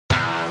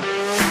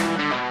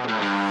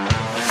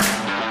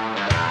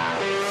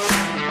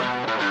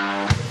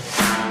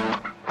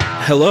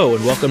Hello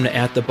and welcome to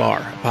At the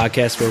Bar, a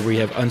podcast where we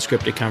have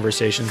unscripted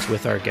conversations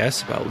with our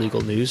guests about legal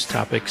news,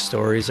 topics,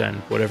 stories, and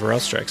whatever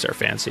else strikes our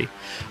fancy.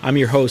 I'm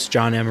your host,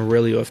 Jonathan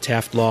Amarilio of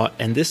Taft Law,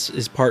 and this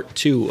is part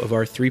 2 of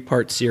our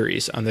 3-part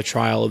series on the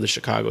trial of the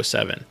Chicago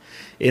 7.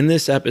 In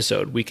this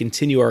episode, we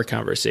continue our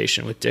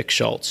conversation with Dick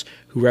Schultz,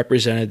 who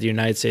represented the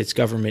United States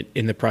government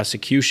in the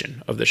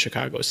prosecution of the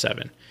Chicago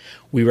 7.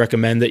 We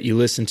recommend that you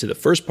listen to the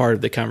first part of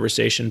the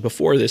conversation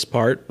before this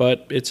part,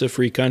 but it's a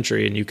free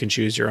country and you can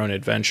choose your own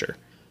adventure.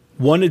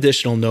 One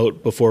additional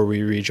note before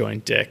we rejoin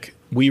Dick.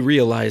 We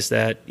realize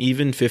that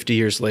even 50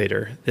 years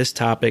later, this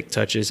topic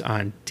touches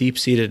on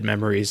deep-seated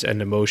memories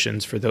and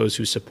emotions for those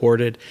who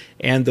supported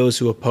and those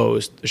who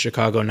opposed the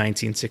Chicago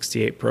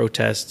 1968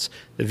 protests,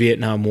 the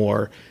Vietnam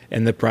War,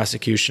 and the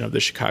prosecution of the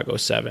Chicago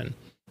 7.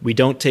 We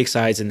don't take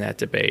sides in that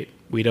debate.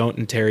 We don't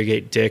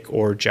interrogate Dick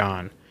or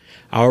John.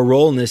 Our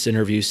role in this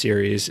interview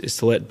series is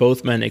to let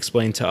both men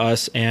explain to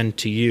us and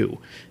to you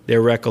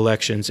their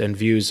recollections and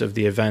views of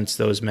the events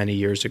those many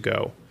years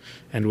ago.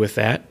 And with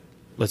that,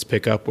 let's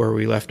pick up where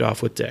we left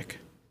off with Dick.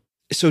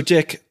 So,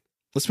 Dick,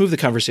 let's move the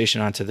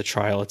conversation on to the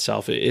trial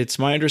itself. It's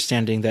my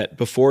understanding that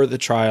before the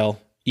trial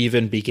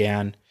even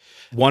began,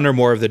 one or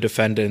more of the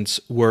defendants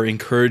were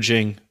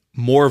encouraging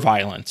more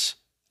violence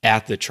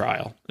at the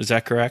trial. Is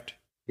that correct?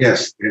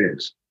 Yes, it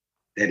is.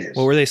 It is.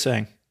 What were they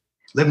saying?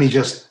 Let me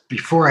just,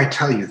 before I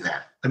tell you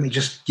that, let me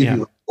just give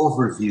you an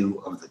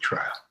overview of the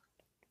trial.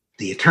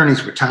 The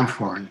attorneys were Tom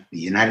Foreign, the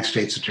United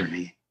States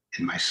attorney,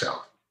 and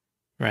myself.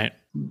 Right.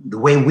 The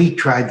way we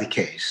tried the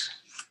case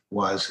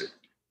was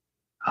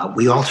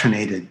we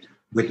alternated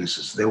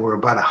witnesses. There were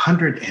about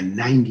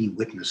 190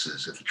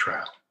 witnesses at the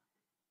trial.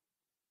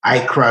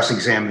 I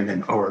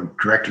cross-examined or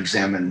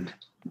direct-examined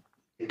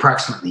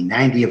approximately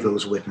 90 of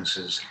those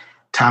witnesses.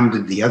 Tom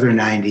did the other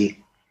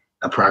 90,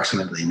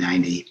 approximately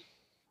 90.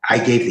 I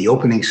gave the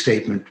opening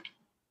statement.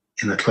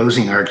 In the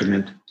closing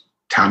argument,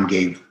 Tom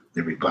gave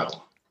the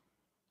rebuttal.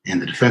 And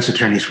the defense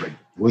attorneys were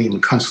William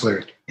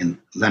Kunstler and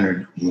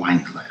Leonard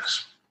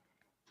Weinglass.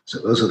 So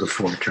those are the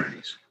 4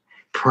 attorneys.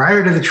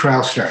 Prior to the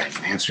trial starting,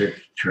 to answer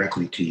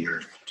directly to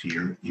your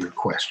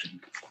question,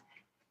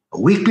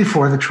 a week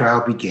before the trial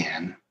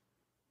began,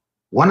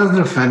 one of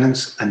the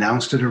defendants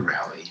announced at a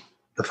rally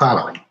the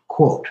following,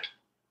 quote,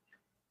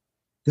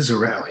 this is a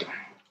rally.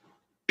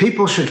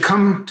 People should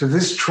come to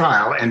this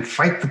trial and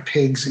fight the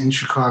pigs in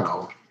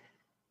Chicago,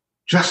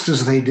 just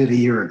as they did a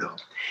year ago.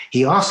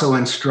 He also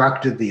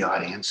instructed the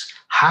audience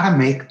how to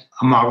make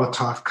a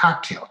Molotov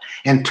cocktail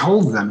and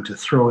told them to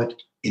throw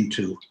it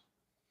into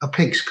a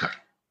pig's cut.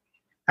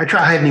 Our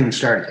trial hadn't even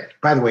started yet.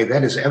 By the way,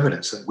 that is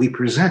evidence that we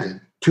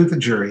presented to the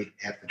jury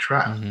at the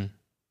trial. Mm-hmm.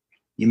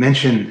 You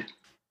mentioned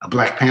a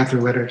Black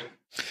Panther letter.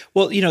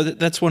 Well, you know,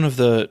 that's one of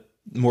the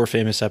more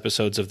famous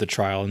episodes of the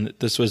trial, and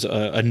this was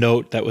a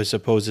note that was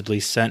supposedly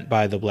sent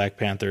by the Black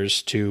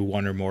Panthers to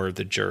one or more of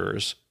the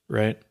jurors,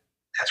 right?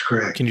 That's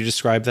correct. Can you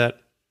describe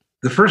that?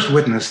 The first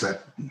witness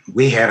that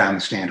we had on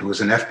the stand, who was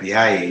an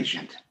FBI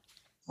agent,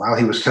 while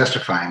he was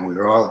testifying, we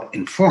were all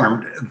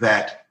informed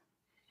that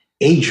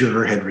a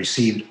juror had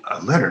received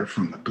a letter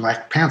from the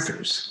Black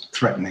Panthers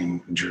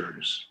threatening the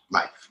juror's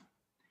life.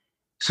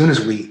 As soon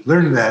as we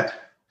learned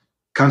that,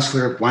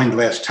 Kunstler,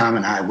 Weinglass, Tom,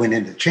 and I went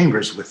into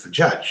chambers with the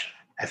judge.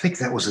 I think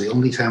that was the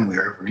only time we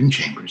were ever in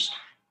chambers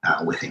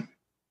with him.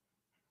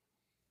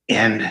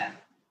 And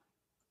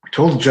we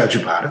told the judge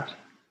about it,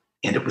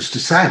 and it was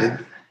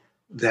decided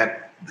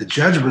that the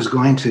judge was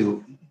going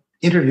to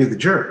interview the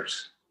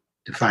jurors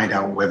to find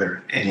out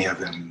whether any of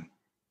them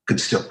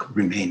could still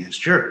remain as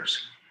jurors.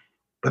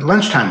 But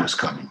lunchtime was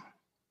coming.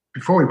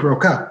 Before we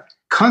broke up,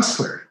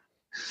 Kunstler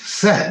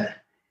said,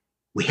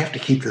 we have to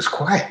keep this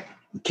quiet.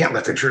 We can't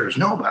let the jurors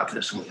know about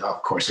this. And we all,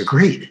 of course,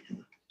 agreed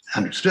and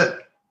understood.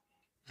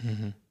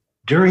 Mm-hmm.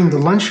 During the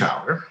lunch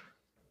hour,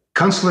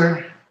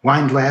 Kunstler,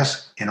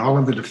 Weinglass, and all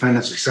of the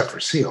defendants, except for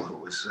Seal, who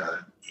was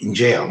in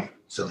jail,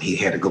 so he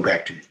had to go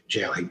back to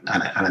jail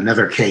on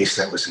another case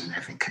that was in, I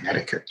think,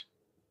 Connecticut.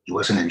 He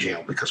wasn't in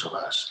jail because of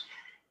us.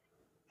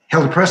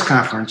 Held a press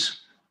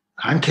conference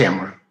on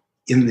camera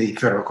in the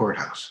federal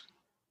courthouse.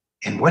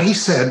 And what he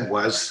said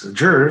was the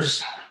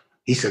jurors,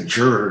 he said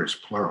jurors,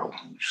 plural,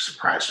 which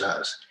surprised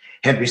us,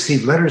 had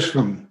received letters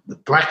from the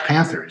Black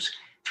Panthers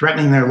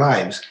threatening their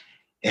lives,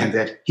 and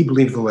that he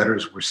believed the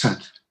letters were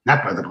sent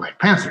not by the Black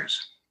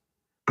Panthers,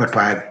 but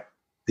by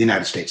the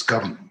United States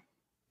government.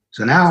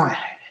 So now,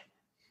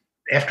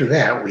 after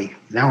that, we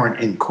now are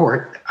in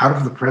court out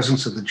of the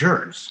presence of the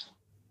jurors.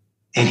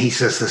 And he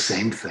says the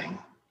same thing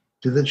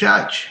to the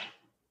judge.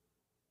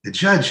 The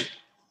judge,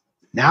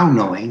 now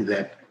knowing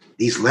that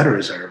these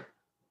letters are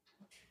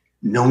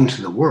known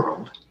to the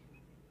world,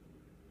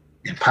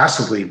 and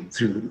possibly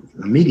through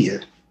the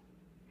media,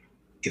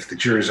 if the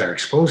jurors are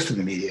exposed to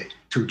the media,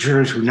 to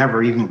jurors who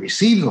never even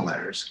received the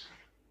letters,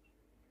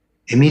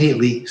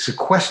 immediately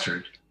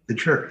sequestered the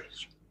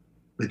juries.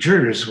 The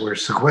jurors were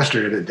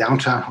sequestered at a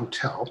downtown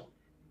hotel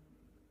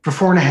for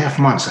 4.5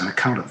 months on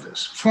account of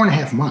this.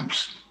 4.5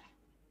 months.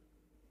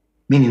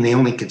 Meaning they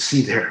only could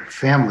see their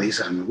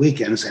families on the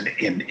weekends,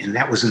 and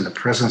that was in the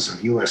presence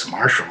of U.S.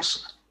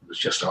 Marshals, was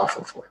just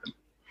awful for them.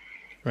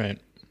 Right.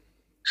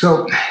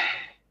 So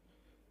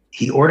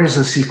he orders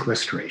a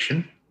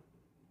sequestration,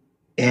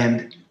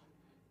 and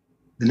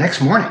the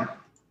next morning,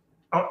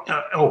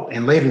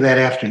 and later that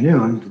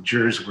afternoon, the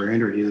jurors were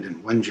interviewed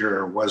and one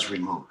juror was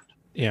removed.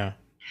 Yeah.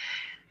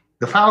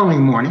 The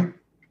following morning,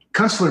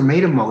 Kunstler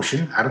made a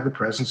motion out of the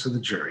presence of the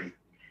jury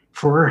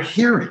for a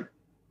hearing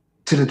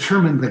to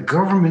determine the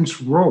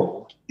government's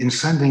role in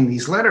sending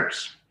these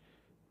letters.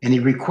 And he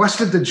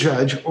requested the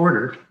judge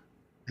order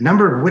a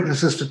number of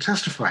witnesses to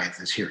testify at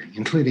this hearing,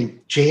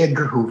 including J.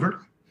 Edgar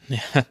Hoover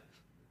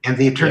and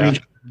the Attorney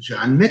General,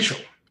 John Mitchell.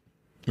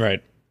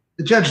 Right.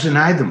 The judge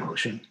denied the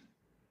motion,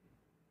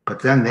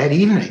 but then that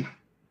evening,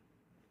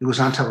 it was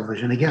on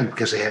television again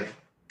because they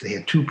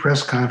had 2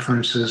 press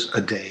conferences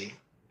a day,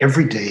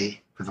 every day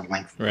for the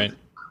length of it.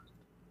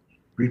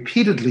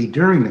 Repeatedly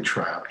during the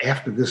trial,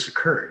 after this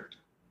occurred,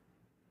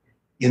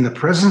 in the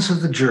presence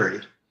of the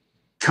jury,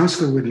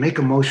 Kunstler would make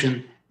a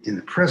motion in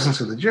the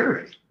presence of the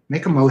jury,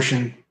 make a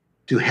motion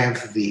to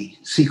have the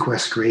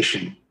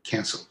sequestration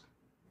canceled,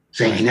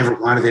 saying he never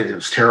wanted it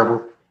was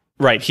terrible.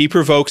 Right. He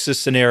provokes this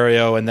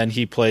scenario, and then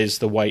he plays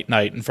the white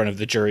knight in front of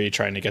the jury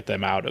trying to get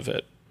them out of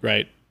it,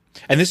 right?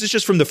 And this is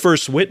just from the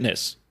first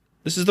witness.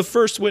 This is the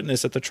first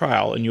witness at the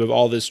trial, and you have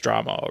all this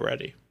drama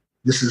already.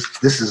 This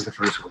is the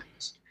first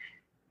witness.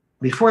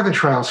 Before the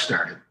trial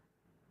started,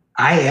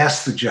 I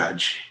asked the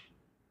judge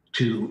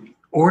to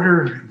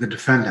order the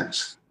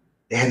defendants.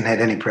 They hadn't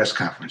had any press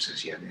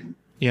conferences yet. And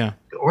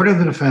to order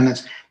the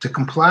defendants to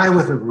comply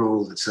with a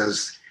rule that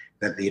says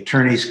that the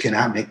attorneys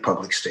cannot make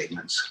public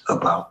statements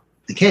about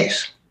the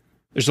case.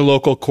 There's a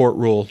local court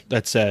rule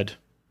that said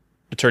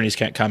attorneys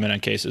can't comment on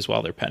cases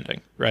while they're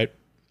pending, right?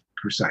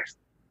 Precisely.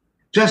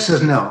 Judge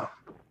says, no,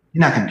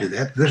 you're not going to do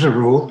that. There's a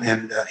rule,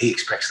 and he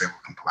expects they will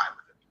comply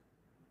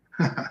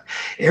with it.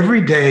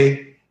 Every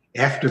day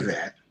after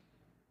that,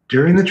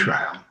 during the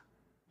trial,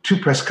 2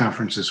 press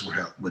conferences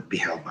would be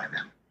held by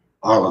them,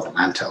 all of them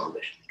on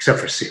television, except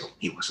for Seal.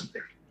 He wasn't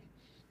there.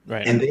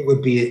 Right. And they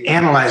would be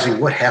analyzing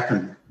what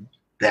happened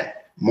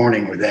that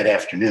morning or that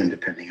afternoon,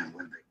 depending on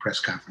when the press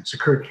conference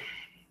occurred.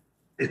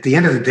 At the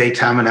end of the day,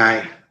 Tom and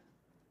I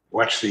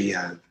watched the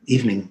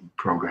evening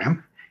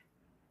program.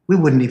 We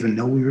wouldn't even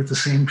know we were at the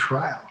same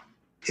trial.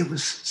 It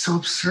was so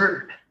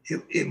absurd.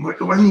 It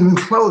wasn't even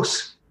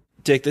close.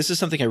 Dick, this is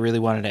something I really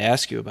wanted to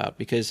ask you about,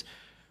 because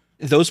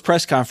those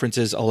press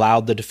conferences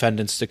allowed the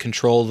defendants to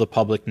control the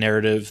public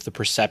narrative, the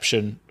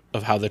perception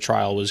of how the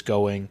trial was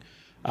going,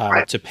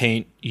 to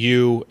paint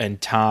you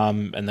and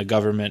Tom and the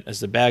government as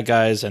the bad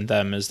guys and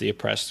them as the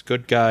oppressed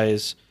good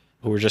guys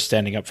who were just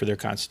standing up for their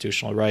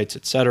constitutional rights,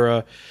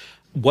 etc.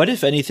 What,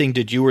 if anything,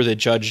 did you or the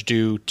judge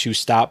do to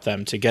stop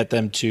them, to get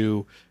them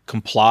to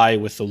comply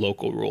with the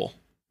local rule?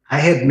 I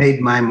had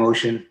made my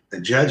motion.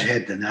 The judge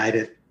had denied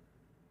it.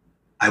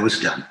 I was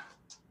done.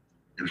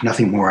 There was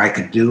nothing more I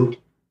could do.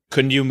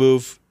 Couldn't you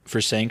move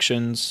for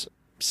sanctions,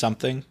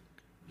 something,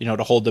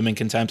 to hold them in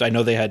contempt? I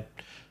know they had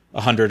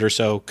 100 or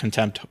so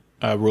contempt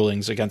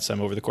rulings against them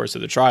over the course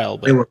of the trial.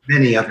 But there were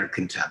many other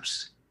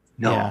contempts.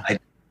 No,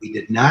 we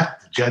did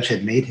not. The judge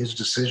had made his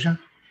decision.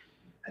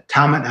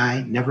 Tom and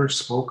I never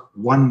spoke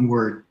one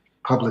word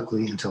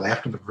publicly until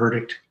after the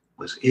verdict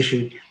was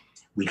issued.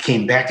 We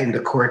came back into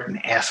court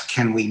and asked,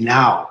 can we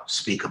now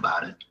speak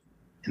about it?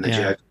 And the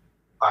judge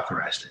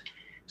authorized it.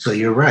 So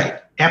you're right,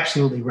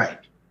 absolutely right.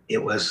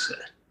 It was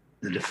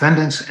the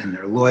defendants and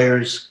their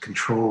lawyers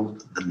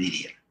controlled the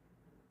media.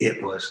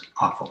 It was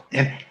awful.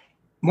 And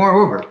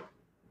moreover,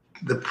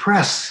 the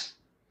press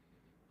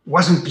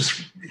wasn't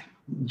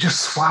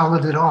just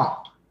swallowed it all.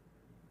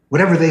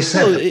 Whatever they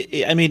said.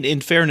 Well,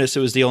 in fairness, it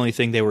was the only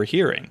thing they were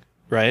hearing,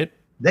 right?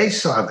 They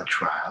saw the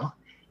trial.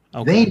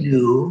 Okay. They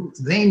knew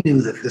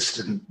that this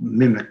didn't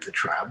mimic the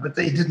trial, but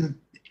they didn't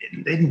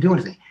do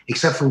anything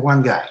except for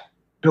one guy,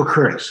 Bill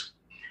Curtis.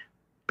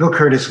 Bill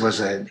Curtis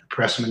was a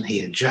pressman. He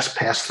had just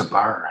passed the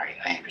bar,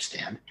 I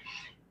understand.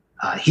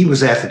 He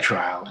was at the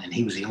trial, and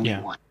he was the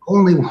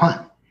only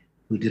one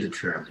who did it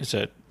fairly. It's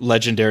a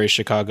legendary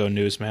Chicago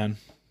newsman.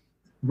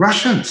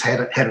 Russians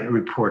had a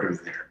reporter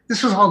there.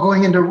 This was all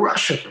going into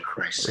Russia, for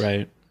Christ's sake.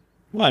 Right.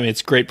 Well,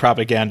 it's great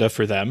propaganda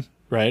for them,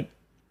 right?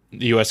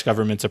 The U.S.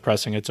 government's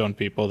oppressing its own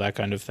people, that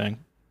kind of thing.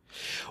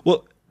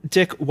 Well,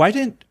 Dick, why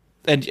didn't...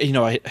 And,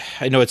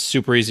 I know it's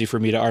super easy for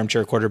me to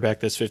armchair quarterback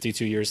this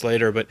 52 years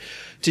later, but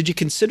did you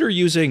consider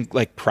using,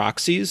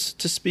 proxies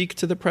to speak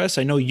to the press?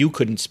 I know you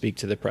couldn't speak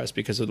to the press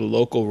because of the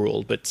local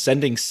rule, but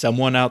sending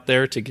someone out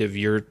there to give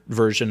your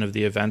version of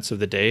the events of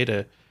the day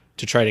to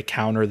try to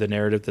counter the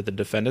narrative that the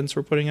defendants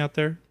were putting out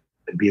there?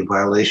 It'd be a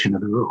violation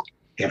of the rule.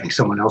 Having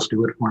someone else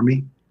do it for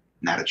me,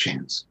 not a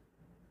chance.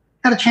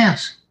 Not a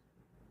chance.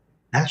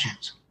 Not a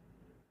chance.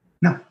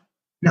 No.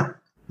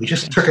 We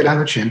just took it on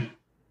the chin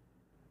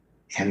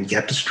and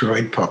got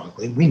destroyed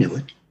publicly. We knew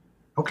it.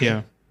 Okay.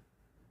 Yeah.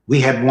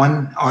 We had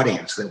one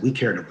audience that we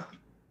cared about,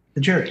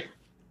 the jury.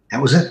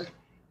 That was it.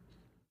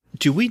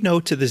 Do we know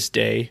to this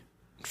day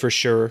for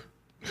sure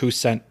who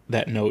sent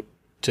that note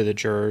to the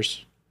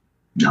jurors?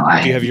 No,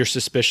 Do you have your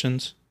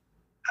suspicions?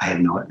 I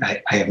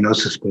have no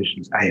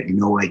suspicions. I have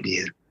no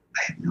idea.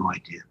 I have no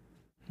idea.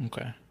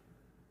 Okay.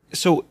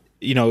 So,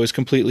 it was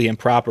completely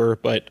improper,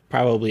 but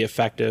probably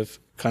effective,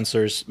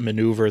 Kunstler's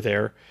maneuver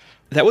there.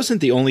 That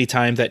wasn't the only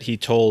time that he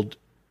told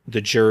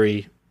the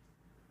jury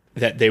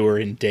that they were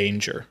in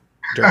danger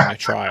during a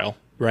trial,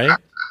 right?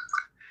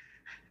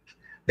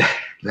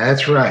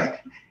 That's right.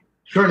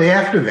 Shortly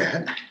after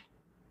that,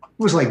 it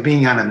was like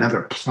being on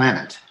another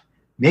planet,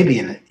 maybe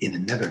in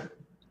another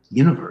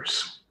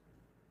universe.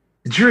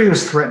 The jury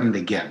was threatened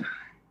again,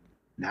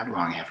 not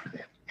long after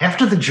that.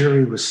 After the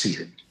jury was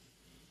seated,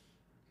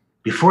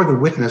 before the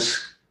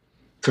witness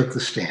took the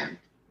stand,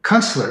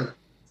 Kunstler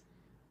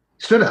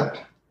stood up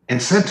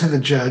and said to the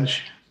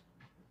judge,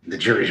 the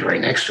jury's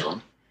right next to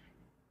him,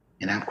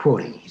 and I'm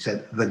quoting, he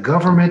said, "The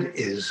government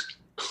is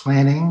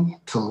planning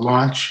to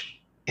launch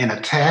an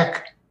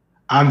attack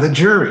on the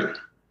jury."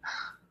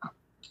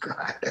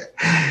 God,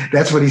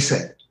 that's what he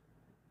said.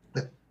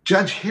 The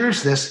judge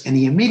hears this and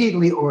he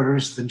immediately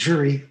orders the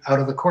jury out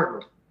of the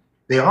courtroom.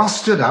 They all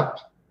stood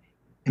up,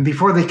 and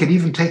before they could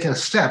even take a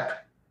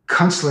step,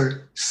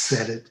 Kunstler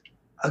said it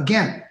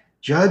again.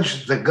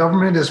 "Judge, the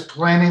government is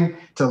planning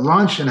to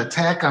launch an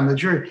attack on the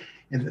jury."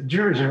 And the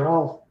jurors are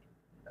all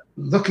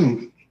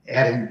looking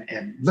at him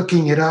and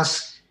looking at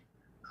us,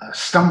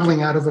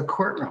 stumbling out of the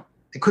courtroom.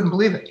 They couldn't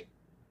believe it.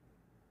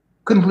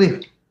 Couldn't believe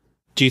it.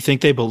 Do you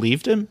think they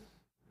believed him?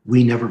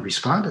 We never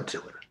responded to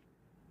it,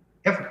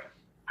 ever.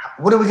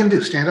 What are we going to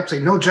do? Stand up and say,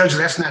 "No, Judge,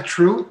 that's not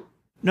true"?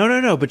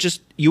 No. But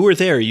just, you were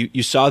there.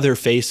 You saw their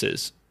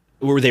faces.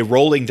 Were they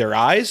rolling their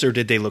eyes, or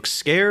did they look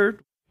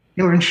scared?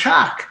 They were in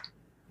shock.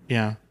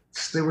 Yeah.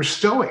 They were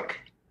stoic.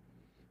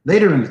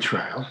 Later in the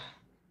trial,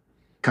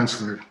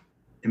 Kunstler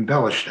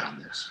embellished on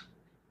this.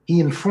 He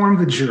informed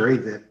the jury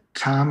that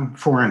Tom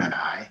Foreign and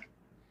I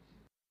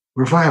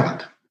were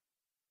violent.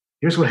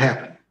 Here's what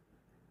happened.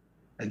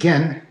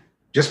 Again,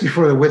 just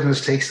before the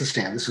witness takes the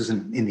stand, this was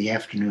in the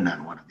afternoon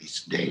on one of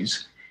these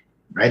days,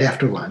 right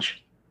after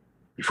lunch,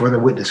 before the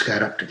witness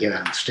got up to get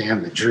on the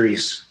stand, the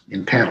jury's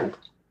impaneled,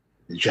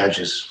 the judge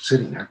is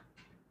sitting there.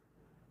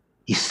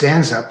 He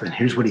stands up, and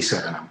here's what he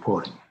said, and I'm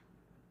quoting.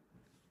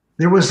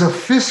 "There was a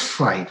fist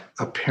fight,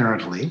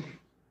 apparently,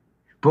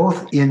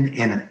 both in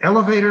an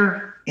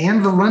elevator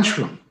and the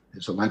lunchroom,"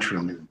 there's a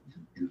lunchroom in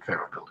the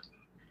federal building,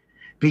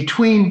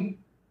 "between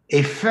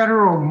a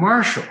federal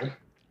marshal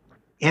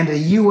and a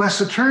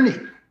U.S. attorney.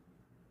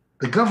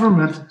 The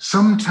government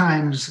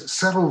sometimes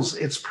settles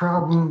its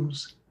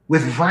problems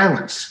with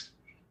violence,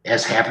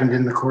 as happened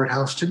in the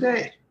courthouse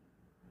today."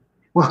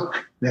 Well,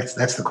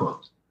 that's the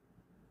quote.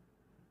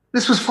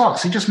 This was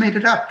false. He just made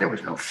it up. There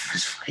was no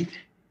fist fight.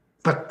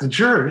 But the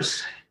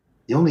jurors,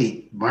 the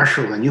only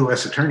marshal and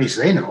U.S. attorneys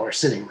they know, are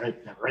sitting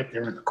right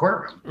there in the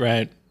courtroom.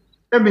 Right.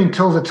 They're being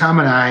told that Tom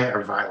and I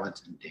are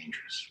violent and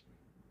dangerous.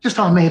 Just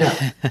all made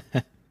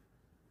up.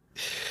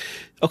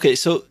 Okay,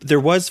 so there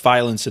was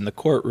violence in the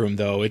courtroom,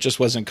 though. It just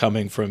wasn't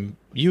coming from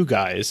you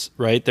guys,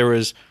 right? There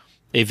was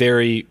a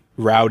very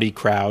rowdy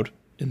crowd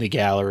in the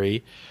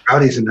gallery.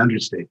 Rowdy's an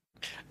understatement.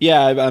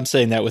 Yeah, I'm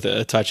saying that with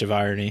a touch of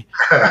irony.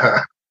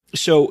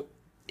 So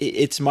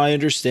it's my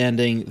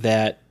understanding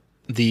that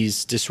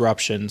these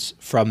disruptions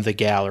from the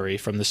gallery,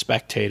 from the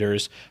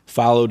spectators,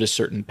 followed a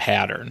certain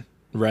pattern,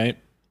 right?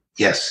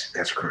 Yes,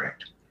 that's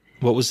correct.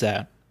 What was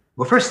that?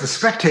 Well, first, the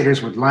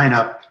spectators would line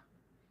up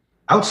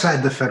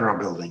outside the federal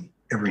building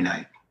every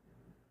night.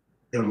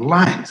 There were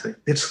lines.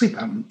 They'd sleep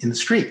out in the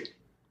street.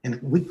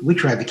 And we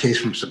tried the case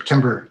from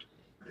September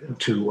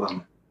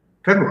to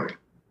February.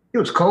 It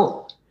was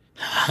cold.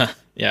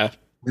 Yeah.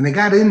 When they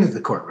got into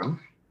the courtroom,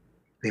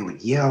 they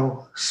would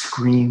yell,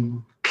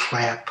 scream,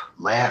 clap,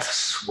 laugh,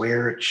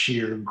 swear,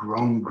 cheer,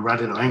 groan,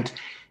 grunt, and oinked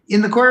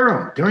in the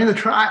courtroom during the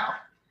trial.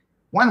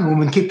 One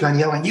woman kept on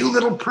yelling, "You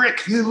little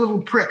prick, you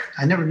little prick."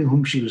 I never knew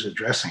whom she was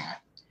addressing.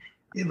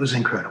 It was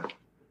incredible.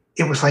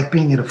 It was like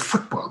being at a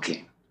football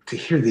game to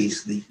hear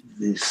these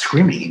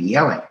screaming and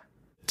yelling.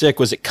 Dick,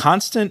 was it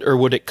constant, or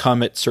would it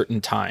come at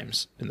certain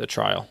times in the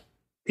trial?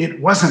 It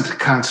wasn't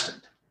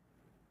constant,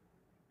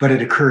 but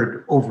it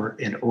occurred over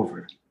and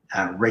over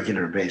on a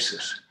regular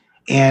basis.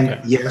 And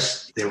okay,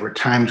 yes, there were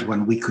times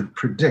when we could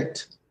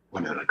predict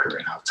when it would occur,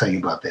 and I'll tell you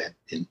about that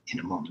in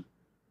a moment.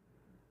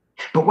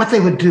 But what they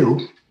would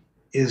do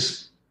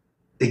is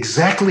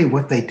exactly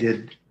what they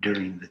did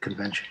during the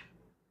convention.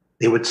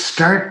 They would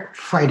start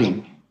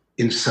fighting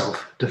in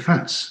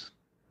self-defense.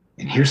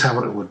 And here's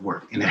how it would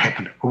work. And it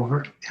happened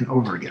over and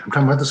over again. I'm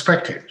talking about the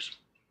spectators.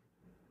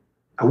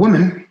 A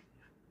woman,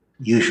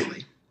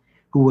 usually,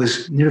 who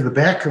was near the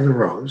back of the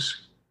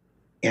rows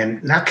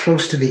and not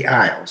close to the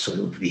aisle, so it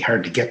would be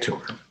hard to get to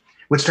her,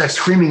 would start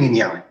screaming and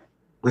yelling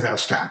without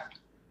stop.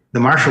 The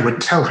marshal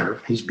would tell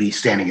her, he'd be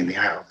standing in the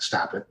aisle to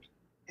stop it,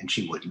 and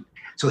she wouldn't.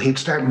 So he'd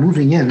start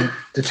moving in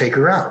to take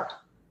her out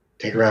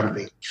of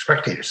the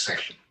spectators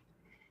section.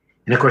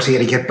 And of course, he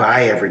had to get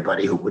by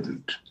everybody who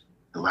wouldn't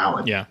allow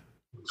it. Yeah.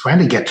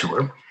 Finally get to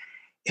her,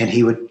 and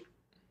he would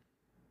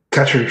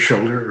touch her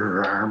shoulder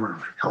or her arm or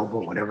her elbow,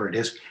 whatever it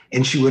is,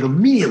 and she would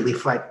immediately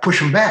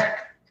push him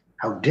back.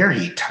 How dare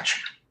he touch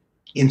her?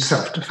 in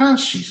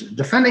self-defense. She's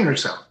defending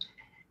herself.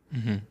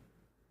 Mm-hmm.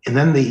 And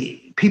then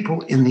the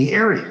people in the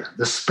area,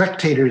 the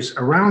spectators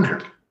around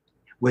her,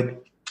 would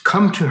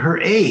come to her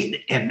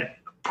aid and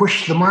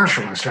push the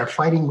marshal and start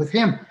fighting with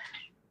him.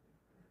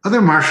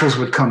 Other marshals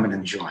would come in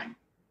and join.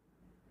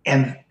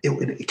 And it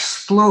would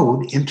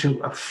explode into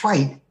a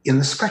fight in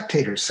the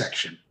spectators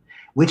section,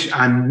 which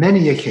on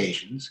many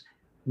occasions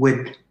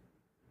would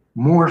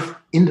morph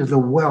into the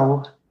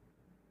well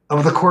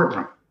of the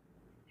courtroom.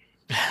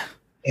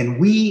 And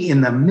we,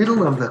 in the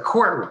middle of the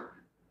courtroom,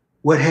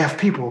 would have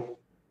people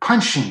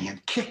punching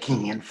and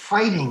kicking and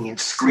fighting and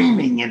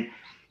screaming. And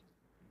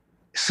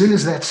as soon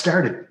as that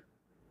started,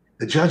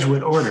 the judge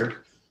would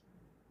order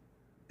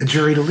the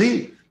jury to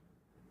leave.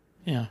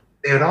 Yeah.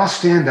 They would all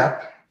stand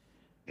up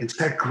and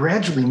start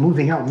gradually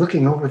moving out,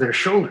 looking over their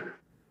shoulder.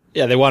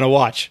 Yeah, they want to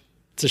watch.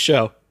 It's a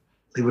show.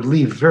 They would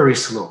leave very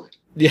slowly.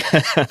 Yeah.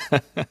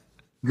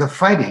 The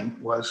fighting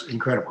was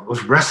incredible. It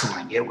was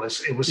wrestling. It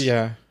was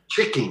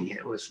kicking.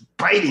 It was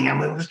biting. I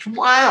mean, it was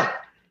wild.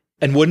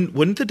 And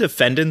wouldn't the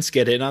defendants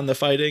get in on the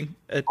fighting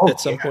at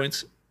some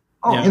points?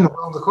 Oh, yeah. In the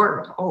middle of the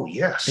courtroom. Oh,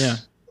 yes. Yeah.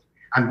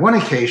 On one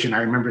occasion,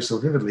 I remember so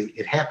vividly,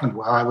 it happened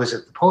while I was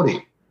at the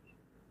podium.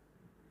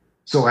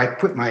 So I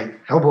put my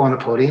elbow on the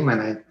podium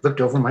and I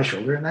looked over my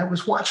shoulder and I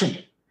was watching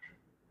it.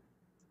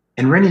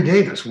 And Rennie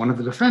Davis, one of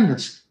the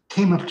defendants,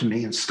 came up to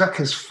me and stuck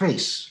his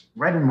face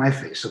right in my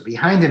face. So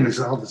behind him is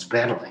all this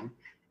battling,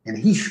 and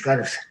he's got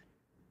his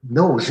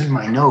nose in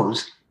my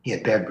nose. He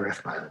had bad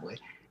breath, by the way.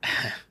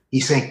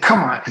 He's saying,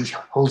 "Come on." He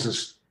holds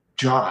his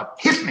jaw up.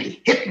 Hit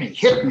me, hit me,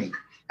 hit me.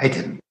 I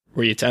didn't.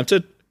 Were you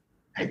tempted?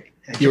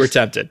 You were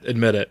tempted.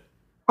 Admit it.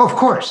 Oh, of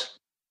course.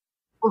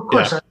 Of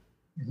course. Yeah.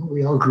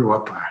 We all grew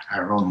up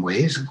our own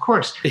ways, of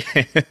course.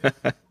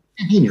 And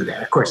he knew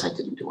that. Of course, I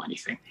didn't do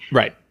anything.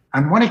 Right.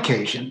 On one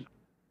occasion,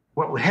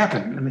 what would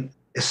happen, I mean,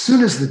 as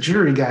soon as the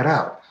jury got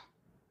out,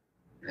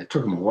 and it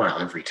took him a while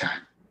every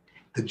time,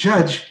 the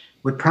judge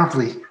would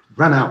promptly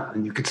run out,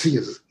 and you could see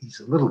he's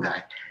a little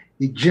guy.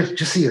 You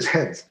just see his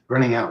head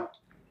running out.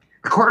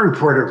 The court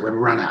reporter would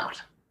run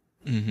out.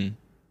 Mm-hmm.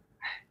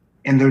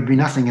 And there would be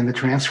nothing in the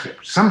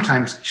transcript.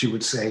 Sometimes she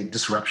would say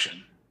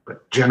disruption,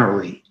 but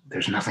generally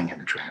there's nothing in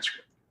the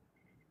transcript.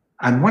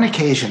 On one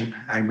occasion,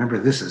 I remember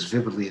this as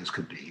vividly as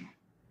could be,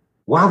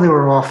 while they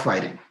were all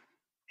fighting,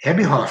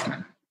 Abby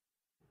Hoffman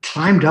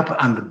climbed up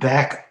on the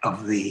back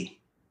of the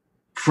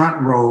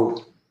front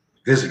row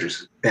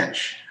visitors'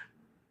 bench,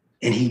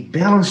 and he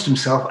balanced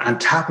himself on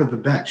top of the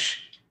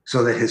bench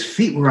so that his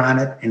feet were on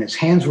it and his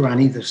hands were on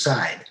either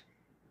side.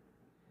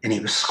 And he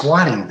was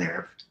squatting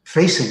there,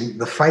 facing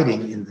the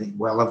fighting in the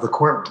well of the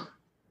courtroom.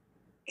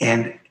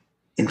 And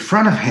in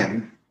front of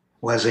him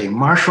was a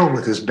marshal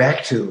with his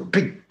back to, a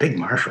big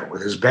marshal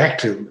with his back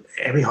to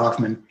Abby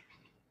Hoffman,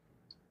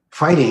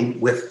 fighting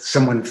with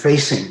someone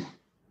facing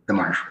the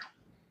marshal.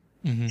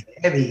 Mm-hmm.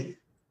 Abby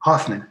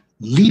Hoffman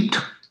leaped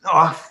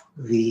off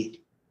the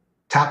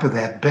top of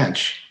that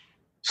bench,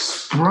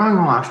 sprung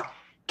off,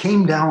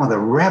 came down with a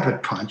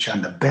rapid punch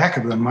on the back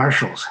of the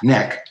marshal's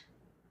neck,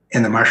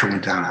 and the marshal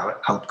went down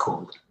out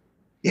cold.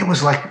 It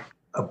was like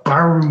a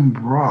barroom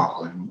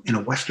brawl in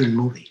a Western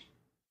movie.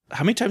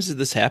 How many times did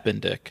this happen,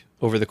 Dick,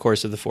 over the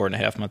course of the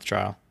 4.5-month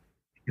trial?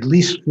 At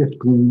least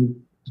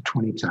 15 to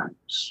 20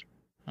 times.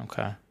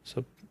 Okay.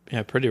 So,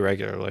 yeah, pretty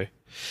regularly.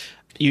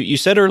 You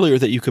said earlier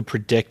that you could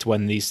predict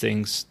when these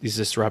things, these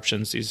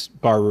disruptions, these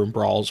barroom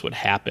brawls would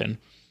happen.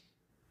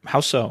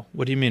 How so?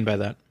 What do you mean by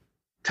that?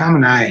 Tom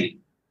and I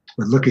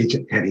would look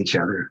at each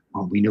other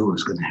when we knew it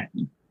was going to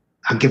happen.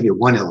 I'll give you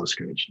one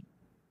illustration.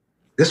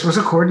 This was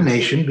a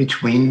coordination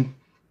between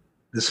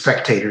the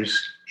spectators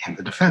and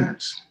the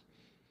defendants.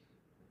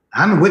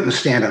 On the witness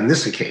stand on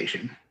this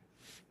occasion,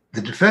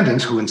 the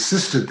defendants, who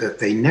insisted that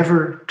they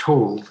never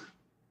told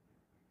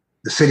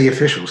the city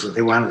officials that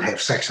they wanted to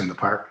have sex in the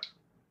park,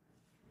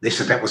 they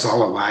said that was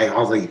all a lie.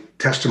 All the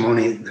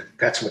testimony,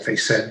 that's what they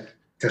said,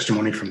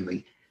 testimony from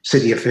the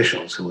city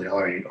officials who had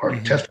already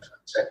mm-hmm. testified,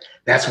 said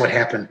that's what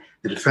happened.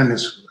 The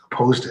defendants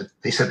opposed it.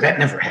 They said that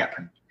never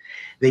happened.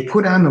 They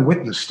put on the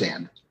witness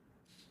stand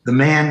the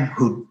man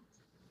who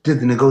did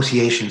the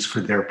negotiations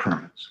for their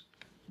permits.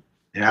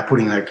 They're not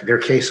putting their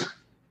case on.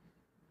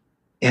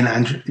 And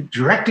on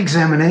direct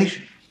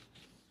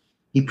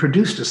he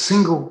produced a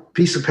single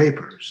piece of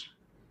paper,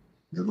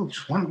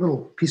 just one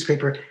little piece of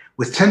paper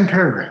with 10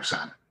 paragraphs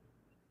on it,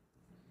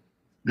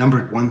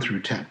 numbered 1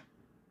 through 10.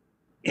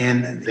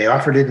 And they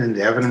offered it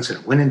into evidence, and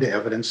it went into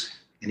evidence,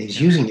 and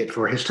he's using it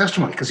for his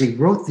testimony because he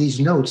wrote these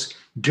notes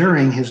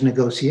during his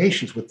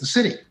negotiations with the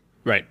city.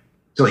 Right.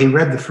 So he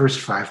read the first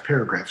 5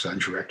 paragraphs on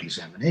direct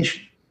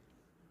examination.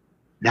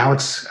 Now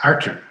it's our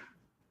turn.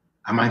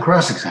 I'm on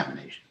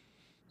cross-examination.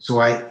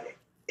 So I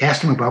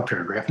asked him about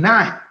paragraph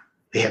 9.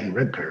 They hadn't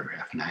read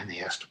paragraph 9.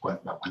 They asked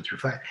about 1 through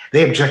 5.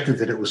 They objected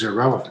that it was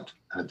irrelevant,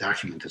 a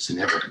document that's in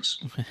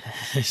evidence.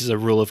 This is a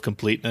rule of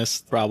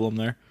completeness problem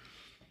there.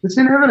 It's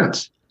in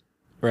evidence.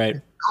 Right.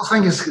 The whole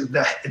thing is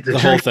the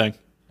whole thing.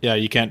 Yeah,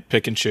 you can't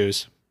pick and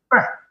choose.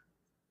 Right.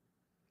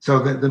 So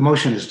the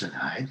motion is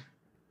denied.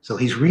 So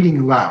he's reading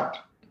aloud,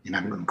 and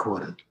I'm going to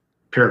quote it.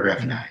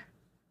 paragraph 9.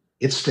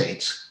 It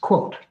states,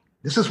 quote,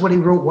 this is what he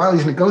wrote while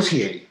he's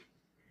negotiating.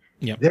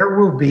 Yep. There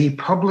will be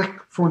public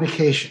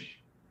fornication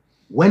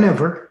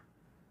whenever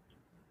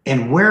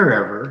and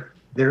wherever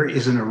there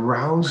is an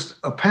aroused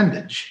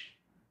appendage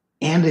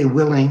and a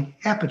willing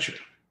aperture.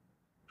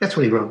 That's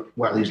what he wrote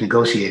while he was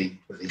negotiating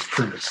for these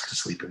permits to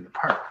sleep in the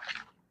park.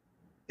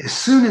 As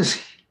soon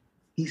as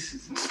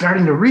he's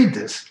starting to read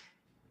this,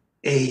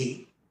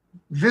 a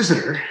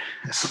visitor,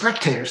 a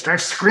spectator,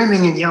 starts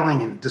screaming and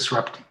yelling and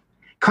disrupting.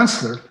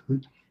 Kunstler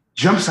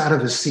jumps out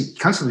of his seat.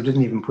 Kunstler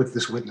didn't even put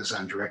this witness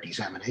on direct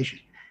examination.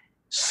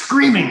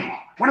 Screaming,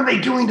 what are they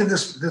doing to the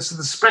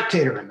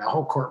spectator? And the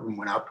whole courtroom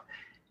went up.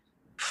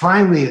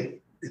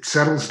 Finally, it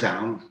settles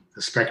down.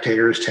 The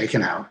spectator is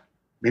taken out.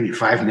 Maybe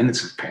 5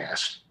 minutes have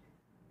passed.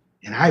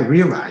 And I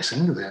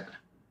realizing that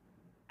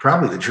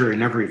probably the jury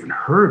never even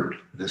heard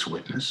this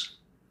witness.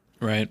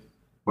 Right.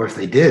 Or if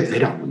they did, they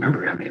don't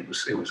remember. I mean, it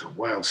was a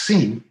wild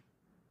scene.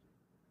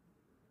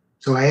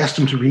 So I asked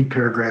him to read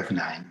paragraph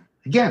 9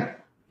 again,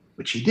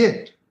 which he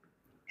did.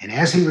 And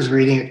as he was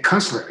reading it,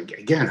 Kunstler,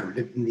 again, who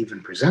didn't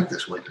even present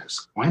this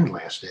witness,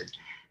 Weinglass did,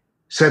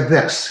 said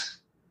this,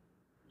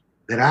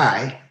 that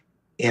I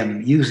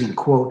am using,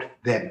 quote,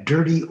 that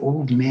dirty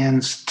old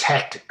man's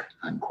tactic,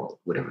 unquote,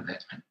 whatever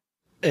that meant.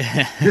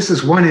 This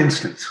is one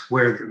instance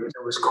where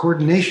there was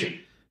coordination.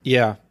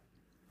 Yeah.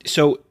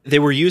 So they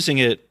were using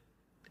it,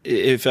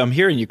 if I'm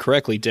hearing you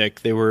correctly,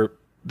 Dick, the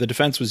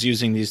defense was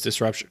using these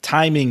disruptions,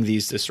 timing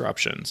these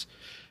disruptions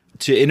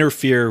to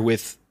interfere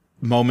with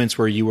moments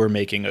where you were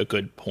making a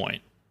good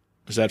point.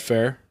 Is that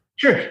fair?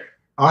 Sure.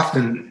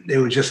 Often they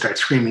would just start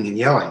screaming and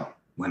yelling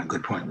when a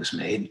good point was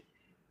made.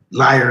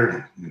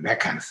 Liar, that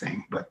kind of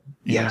thing. But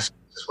yes,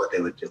 this is what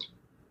they would do.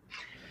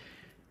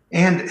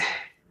 And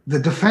the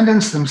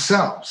defendants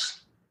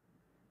themselves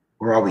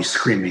were always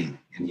screaming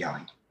and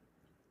yelling.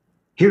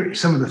 Here are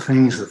some of the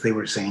things that they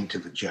were saying to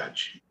the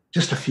judge.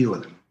 Just a few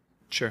of them.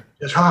 Sure.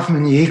 Judge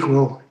Hoffman, you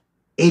equal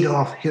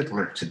Adolf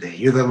Hitler today.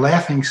 You're the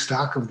laughing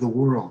stock of the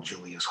world,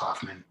 Julius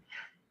Hoffman.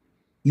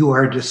 You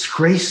are a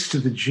disgrace to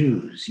the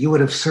Jews. You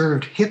would have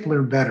served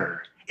Hitler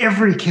better.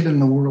 Every kid in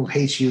the world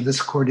hates you. This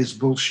court is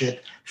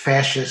bullshit,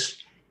 fascist.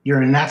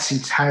 You're a Nazi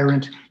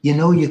tyrant. You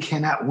know you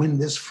cannot win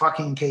this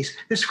fucking case.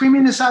 They're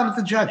screaming this out at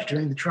the judge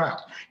during the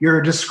trial. You're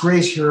a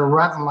disgrace. You're a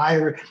rotten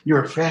liar.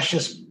 You're a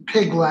fascist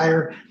pig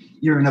liar.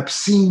 You're an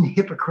obscene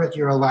hypocrite.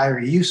 You're a liar.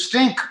 You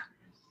stink.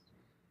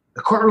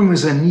 The courtroom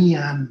is a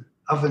neon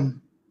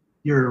oven.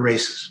 You're a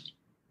racist.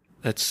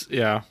 That's,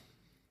 yeah.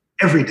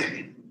 Every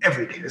day.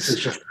 This is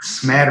just a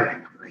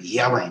smattering of the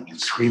yelling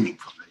and screaming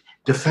from the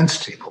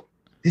defense table.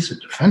 These are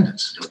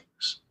defendants doing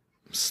this.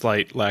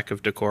 Slight lack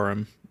of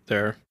decorum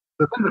there.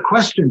 But then the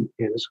question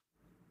is,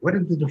 what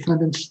did the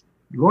defendants'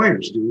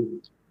 lawyers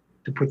do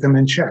to put them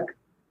in check?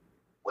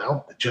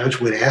 Well, the judge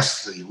would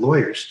ask the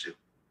lawyers to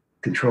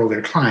control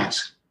their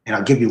clients. And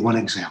I'll give you one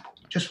example,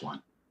 just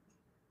one.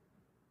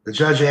 The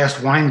judge asked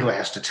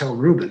Weinglass to tell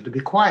Rubin to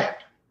be quiet.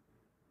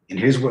 And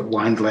here's what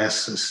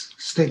Weinglass's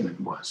statement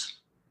was.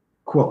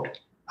 Quote,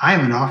 I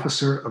am an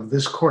officer of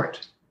this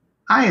court.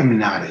 I am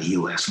not a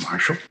U.S.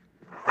 Marshal.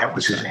 That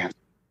was his answer.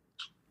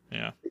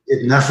 Yeah. They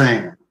did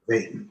nothing.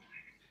 They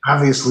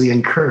obviously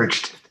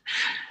encouraged it.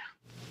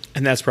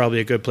 And that's probably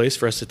a good place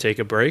for us to take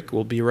a break.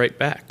 We'll be right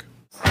back.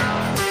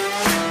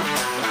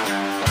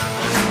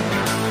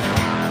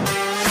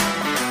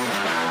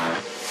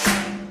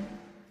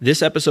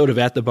 This episode of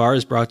At the Bar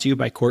is brought to you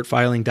by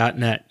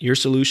courtfiling.net, your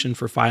solution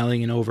for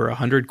filing in over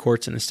 100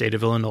 courts in the state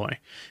of Illinois.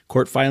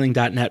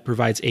 Courtfiling.net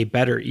provides a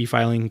better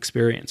e-filing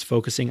experience,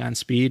 focusing on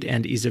speed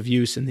and ease of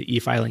use in the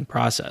e-filing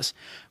process.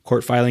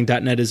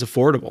 Courtfiling.net is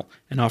affordable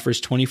and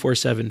offers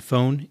 24/7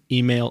 phone,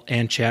 email,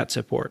 and chat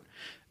support.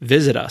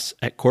 Visit us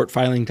at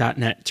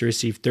courtfiling.net to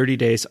receive 30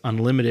 days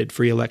unlimited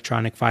free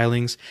electronic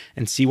filings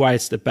and see why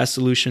it's the best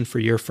solution for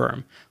your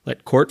firm.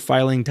 Let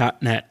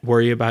courtfiling.net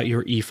worry about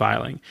your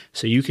e-filing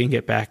so you can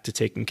get back to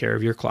taking care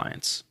of your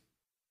clients.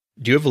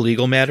 Do you have a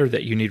legal matter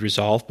that you need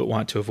resolved but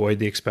want to avoid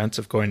the expense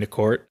of going to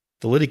court?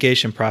 The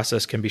litigation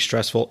process can be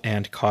stressful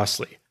and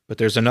costly, but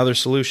there's another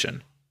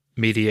solution: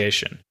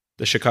 mediation.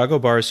 The Chicago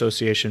Bar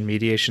Association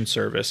Mediation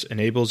Service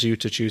enables you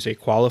to choose a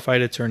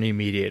qualified attorney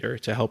mediator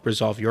to help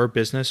resolve your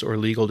business or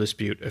legal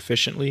dispute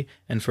efficiently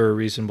and for a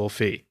reasonable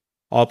fee.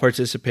 All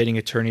participating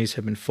attorneys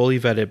have been fully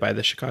vetted by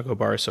the Chicago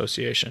Bar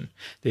Association.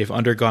 They have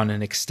undergone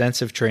an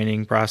extensive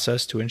training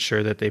process to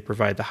ensure that they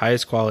provide the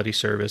highest quality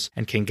service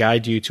and can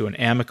guide you to an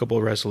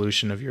amicable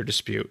resolution of your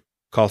dispute.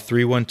 Call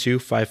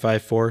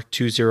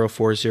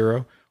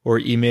 312-554-2040 or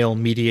email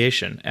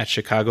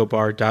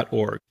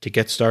mediation@chicagobar.org to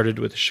get started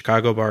with the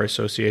Chicago Bar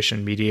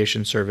Association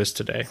Mediation Service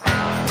today.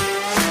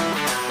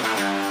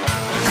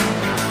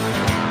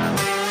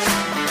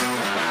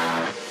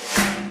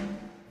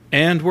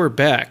 And we're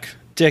back.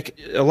 Dick,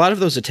 a lot of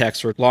those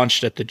attacks were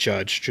launched at the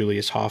judge,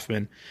 Julius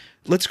Hoffman.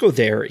 Let's go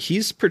there.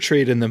 He's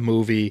portrayed in the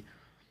movie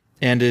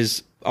and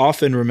is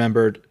often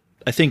remembered,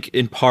 I think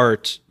in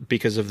part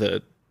because of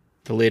the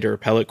later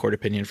appellate court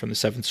opinion from the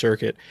Seventh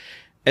Circuit,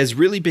 as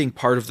really being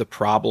part of the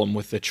problem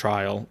with the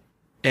trial.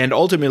 And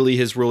ultimately,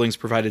 his rulings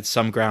provided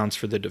some grounds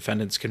for the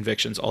defendant's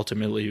convictions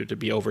ultimately to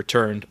be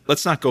overturned.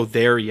 Let's not go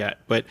there yet,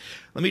 but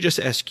let me just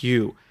ask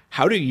you,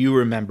 how do you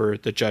remember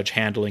the judge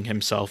handling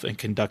himself and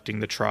conducting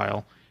the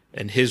trial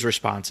and his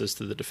responses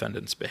to the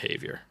defendant's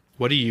behavior?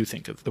 What do you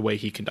think of the way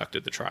he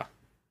conducted the trial?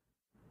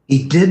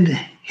 He did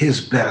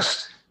his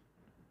best.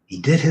 He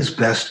did his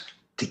best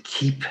to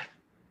keep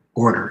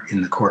order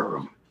in the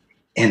courtroom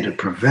and to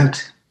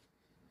prevent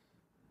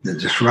the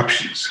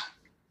disruptions.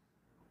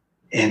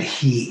 And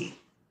he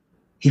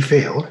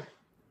failed.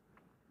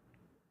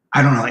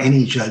 I don't know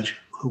any judge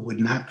who would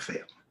not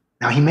fail.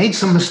 Now, he made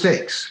some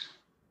mistakes,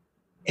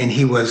 and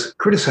he was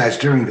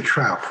criticized during the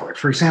trial for it.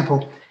 For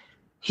example,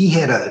 he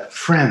had a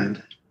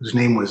friend whose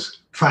name was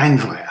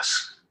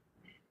Fineglass.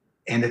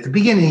 And at the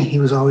beginning, he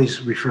was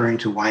always referring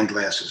to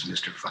Wineglass as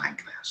Mr.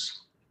 Fineglass.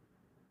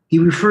 He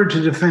referred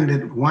to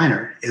defendant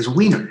Weiner as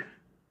Wiener.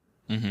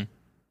 Mm-hmm.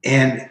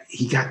 And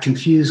he got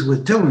confused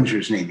with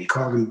Dillinger's name. He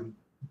called him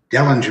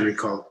Dellinger. He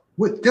called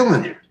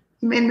Dillinger.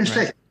 He made a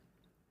mistake. Right.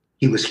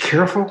 He was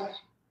careful.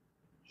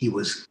 He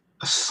was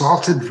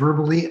assaulted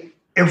verbally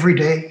every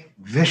day,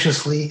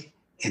 viciously,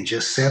 and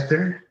just sat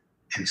there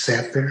and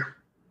sat there.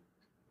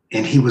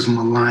 And he was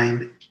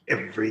maligned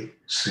every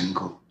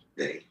single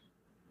day.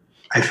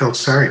 I felt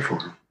sorry for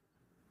him.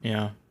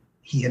 Yeah.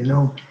 He had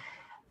no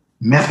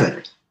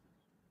method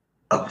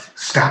of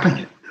stopping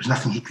it. There was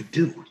nothing he could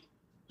do.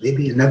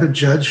 Maybe another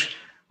judge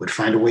would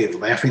find a way of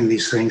laughing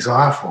these things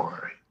off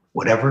or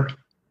whatever.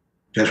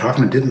 Judge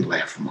Hoffman didn't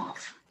laugh them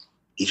off.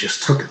 He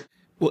just took it.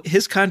 Well,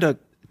 his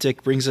conduct,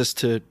 Dick, brings us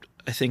to,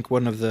 I think,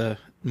 one of the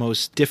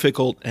most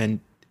difficult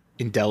and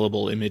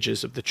indelible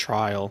images of the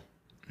trial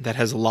that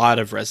has a lot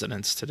of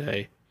resonance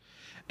today.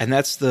 And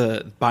that's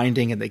the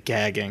binding and the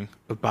gagging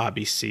of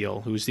Bobby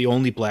Seale, who's the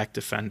only black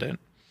defendant.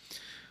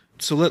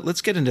 So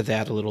let's get into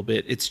that a little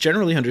bit. It's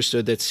generally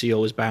understood that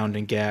Seale was bound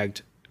and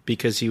gagged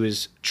because he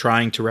was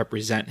trying to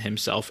represent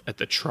himself at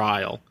the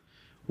trial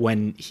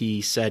when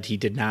he said he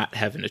did not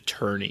have an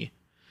attorney.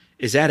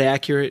 Is that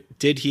accurate?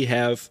 Did he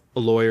have a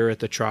lawyer at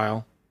the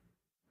trial?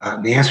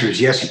 The answer is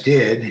yes, he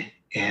did.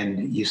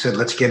 And you said,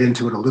 let's get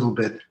into it a little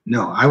bit.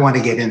 No, I want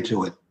to get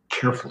into it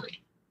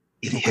carefully.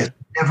 It has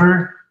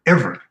never,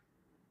 ever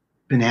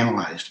been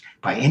analyzed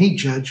by any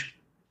judge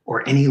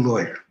or any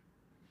lawyer.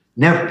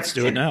 Never. Let's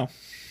do it now.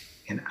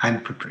 And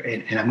I'm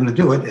prepared, and I'm going to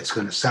do it. It's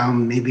going to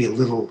sound maybe a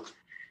little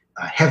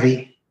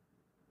heavy,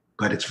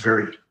 but it's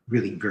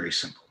really very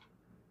simple.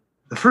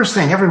 The first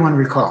thing everyone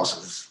recalls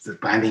is the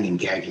binding and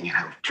gagging and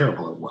how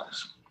terrible it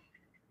was.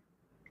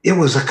 It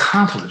was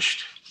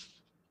accomplished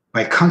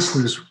by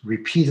Kunstler's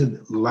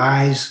repeated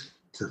lies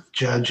to the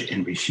judge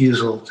and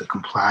refusal to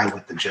comply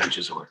with the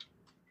judge's order.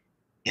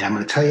 And I'm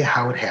going to tell you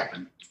how it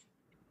happened.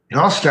 It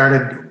all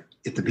started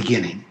at the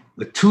beginning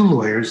with two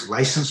lawyers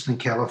licensed in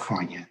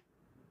California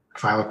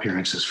to file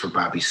appearances for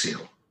Bobby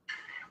Seale.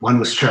 One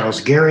was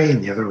Charles Gary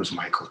and the other was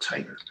Michael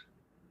Tiger.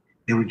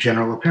 They were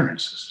general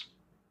appearances.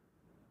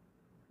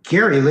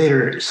 Gary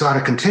later sought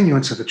a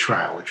continuance of the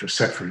trial, which was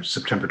set for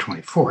September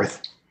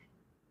 24th,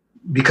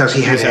 because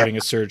he was having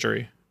a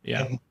surgery.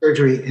 Yeah.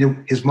 Surgery.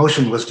 His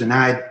motion was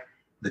denied.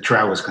 The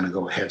trial was going to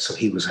go ahead, so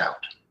he was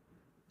out.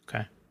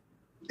 Okay.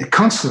 The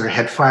Kunstler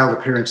had filed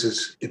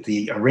appearances at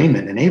the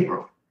arraignment in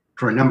April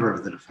for a number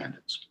of the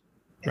defendants.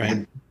 And had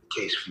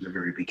the case from the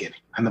very beginning.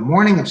 On the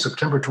morning of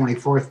September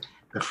 24th,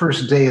 the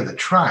first day of the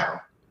trial,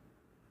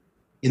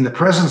 in the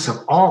presence of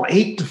all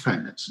 8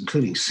 defendants,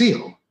 including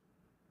Seale,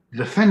 the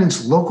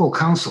defendant's local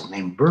counsel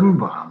named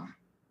Birnbaum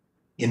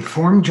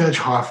informed Judge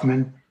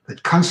Hoffman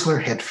that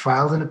Kunstler had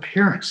filed an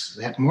appearance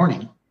that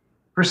morning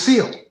for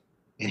Seale.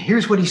 And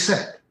here's what he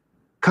said.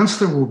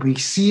 Kunstler will be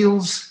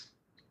Seale's,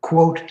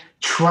 quote,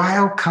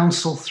 trial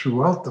counsel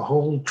throughout the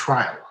whole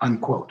trial,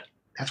 unquote.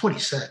 That's what he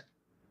said.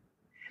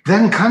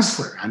 Then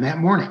Kunstler, on that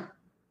morning,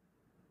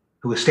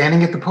 who was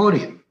standing at the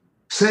podium,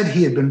 said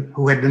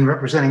who had been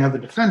representing other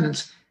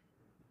defendants,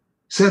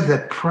 said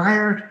that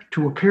prior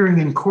to appearing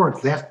in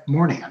court that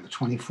morning on the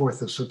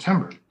 24th of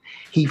September,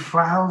 he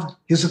filed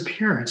his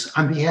appearance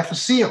on behalf of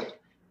Seale,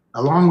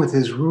 along with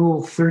his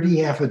Rule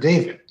 30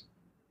 affidavit,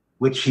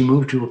 which he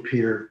moved to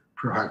appear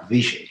pro hoc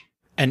vice.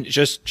 And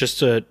just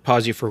to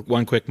pause you for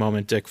one quick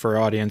moment, Dick, for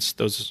our audience,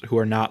 those who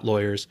are not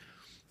lawyers.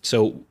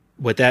 So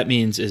what that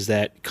means is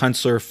that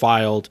Kunstler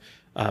filed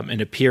an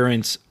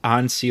appearance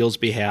on Seale's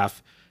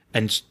behalf,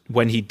 and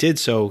when he did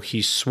so,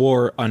 he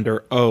swore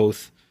under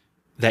oath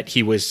that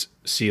he was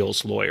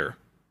Seale's lawyer,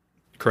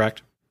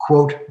 correct?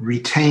 Quote,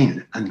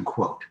 retained,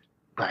 unquote,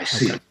 by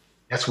Seale. Okay.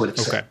 That's what it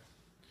said. Okay.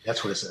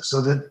 That's what it says.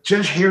 So the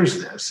judge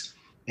hears this,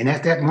 and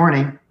at that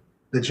morning,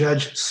 the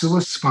judge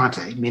sua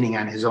sponte, meaning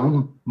on his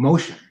own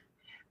motion,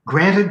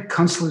 granted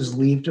Kunstler's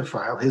leave to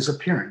file his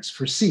appearance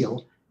for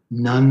Seale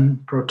non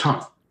pro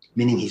tonque,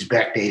 meaning he's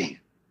backdating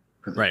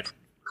for the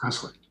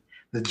Kunstler.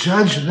 The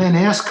judge then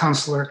asked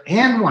Kunstler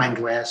and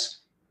Weinglass,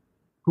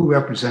 who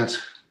represents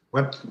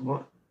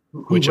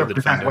which of the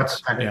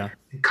defendants? Yeah.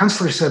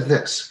 Kunstler said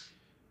this,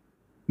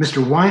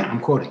 I'm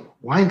quoting,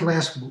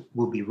 Weinglass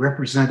will be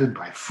represented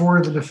by 4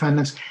 of the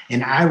defendants,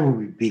 and I will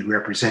be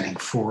representing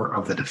 4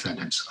 of the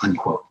defendants,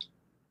 unquote.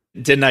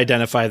 Didn't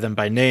identify them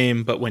by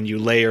name, but when you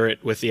layer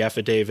it with the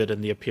affidavit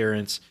and the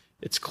appearance,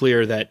 it's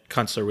clear that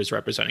Kunstler was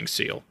representing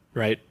Seal,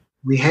 right?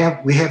 We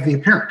have the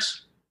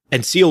appearance.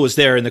 And Seal was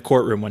there in the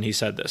courtroom when he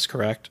said this,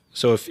 correct?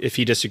 So if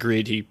he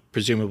disagreed, he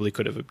presumably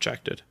could have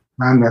objected.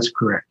 That's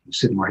correct. He's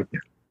sitting right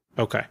there.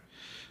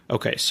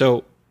 Okay.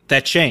 So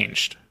that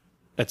changed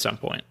at some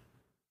point.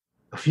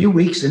 A few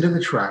weeks into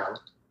the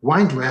trial,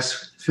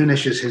 Weinglass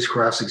finishes his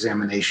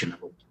cross-examination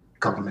of a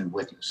government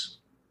witness.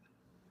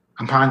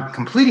 Upon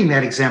completing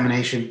that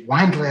examination,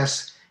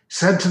 Weinglass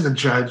said to the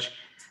judge,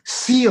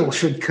 Seal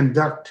should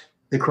conduct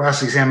the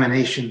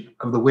cross-examination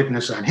of the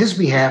witness on his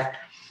behalf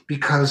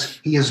because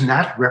he is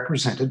not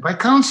represented by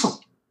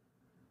counsel.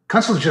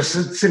 Counsel is just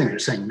sitting there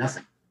saying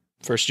nothing.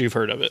 First you've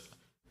heard of it.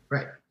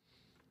 Right.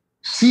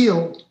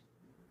 Seal,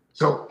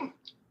 so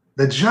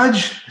the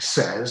judge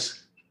says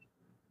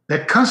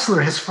that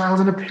Kunstler has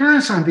filed an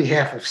appearance on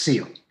behalf of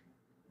Seal.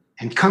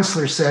 And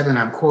Kunstler said, and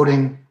I'm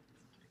quoting,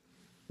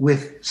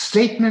 with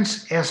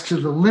statements as to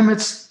the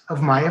limits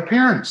of my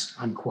appearance,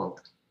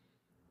 unquote.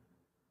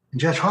 And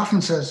Judge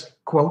Hoffman says,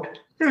 quote,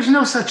 there's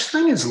no such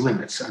thing as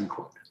limits,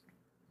 unquote.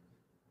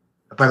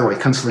 By the way,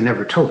 Kunstler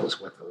never told us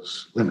what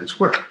those limits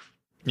were.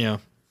 Yeah.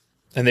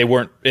 And they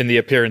weren't in the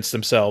appearance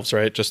themselves,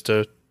 right? Just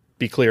to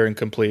be clear and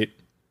complete.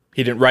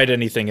 He didn't write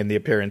anything in the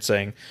appearance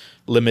saying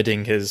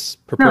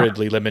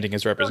purportedly limiting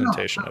his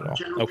representation at all.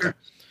 Okay.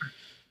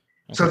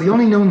 So the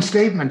only known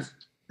statement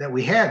that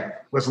we had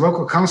was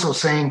local counsel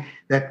saying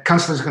that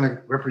Kunstler is going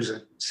to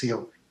represent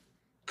Seal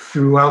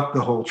throughout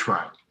the whole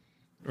trial.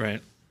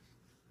 Right.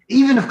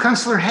 Even if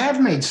Kunstler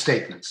had made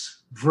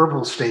statements,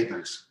 verbal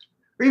statements,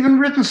 or even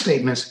written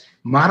statements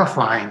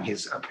modifying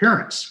his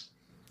appearance.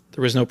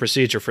 There was no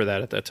procedure for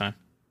that at that time.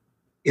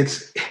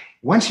 It's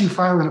once you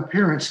file an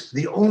appearance,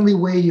 the only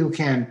way you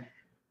can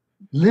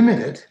limit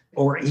it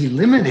or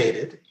eliminate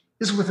it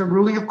is with a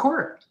ruling of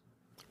court.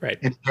 Right.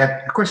 And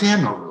of course, he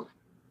had no ruling.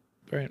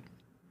 Right.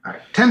 All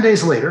right. 10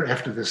 days later,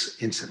 after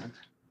this incident,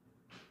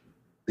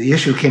 the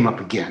issue came up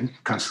again.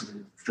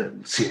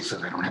 Seal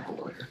said, I don't have a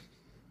lawyer.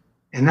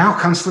 And now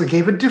Kunstler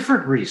gave a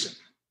different reason.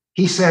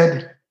 He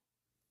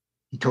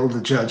told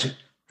the judge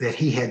that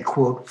he had,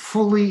 quote,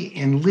 fully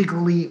and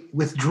legally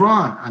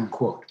withdrawn,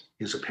 unquote,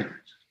 his appearance.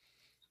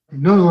 He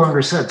no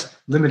longer said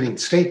limiting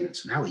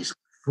statements. Now he's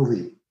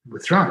fully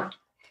withdrawn it.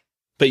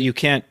 But you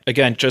can't,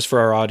 again, just for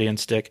our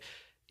audience, Dick,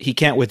 he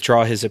can't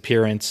withdraw his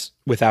appearance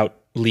without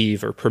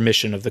leave or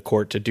permission of the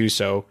court to do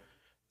so.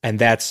 And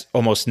that's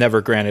almost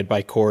never granted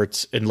by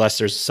courts unless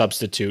there's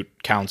substitute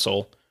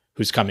counsel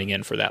who's coming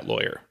in for that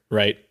lawyer,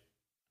 right?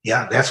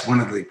 Yeah, that's one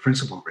of the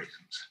principal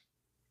reasons.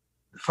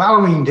 The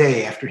following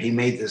day, after he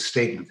made this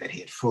statement that he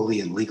had fully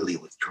and legally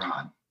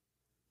withdrawn,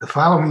 the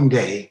following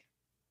day,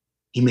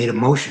 he made a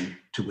motion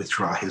to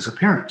withdraw his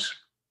appearance,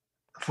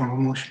 a formal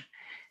motion.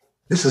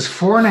 This is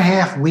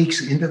 4.5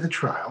 weeks into the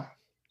trial.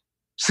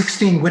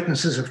 16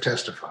 witnesses have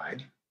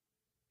testified,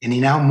 and he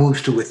now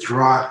moves to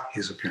withdraw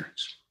his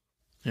appearance.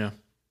 Yeah.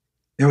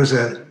 There was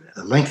a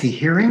lengthy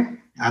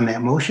hearing on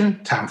that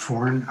motion. Tom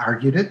Foran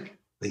argued it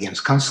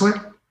against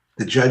Kunstler.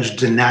 The judge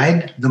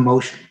denied the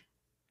motion.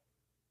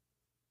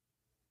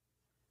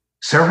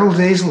 Several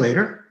days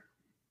later,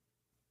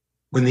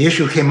 when the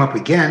issue came up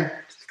again,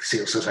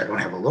 Seal says, I don't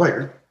have a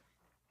lawyer.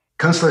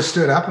 Kunstler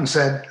stood up and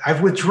said,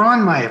 I've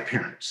withdrawn my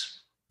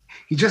appearance.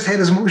 He just had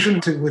his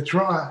motion to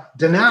withdraw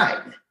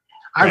denied.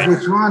 I've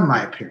withdrawn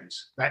my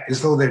appearance,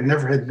 as though there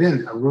never had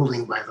been a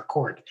ruling by the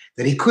court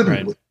that he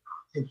couldn't withdraw.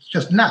 It's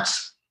just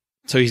nuts.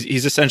 So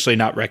he's essentially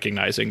not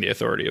recognizing the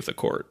authority of the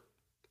court.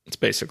 It's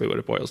basically what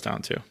it boils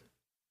down to.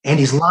 And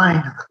he's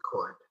lying to the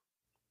court,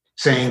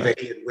 saying that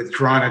he had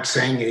withdrawn it,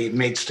 saying that he had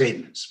made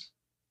statements.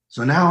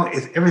 So now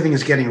everything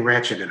is getting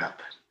ratcheted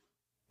up.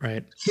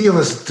 Right. Seal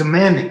is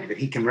demanding that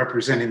he can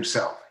represent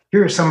himself.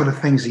 Here are some of the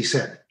things he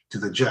said to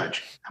the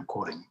judge. I'm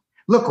quoting.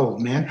 Look,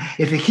 old man,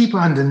 if you keep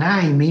on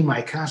denying me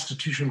my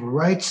constitutional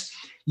rights,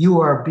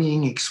 you are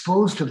being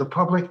exposed to the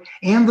public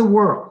and the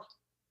world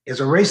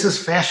as a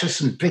racist, fascist,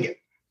 and bigot.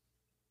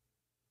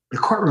 The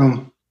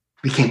courtroom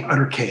became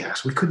utter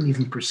chaos. We couldn't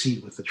even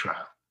proceed with the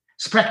trial.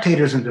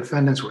 Spectators and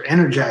defendants were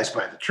energized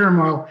by the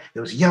turmoil.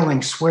 There was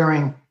yelling,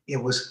 swearing. It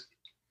was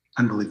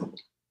unbelievable.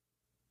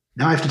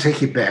 Now I have to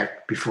take you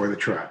back before the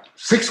trial.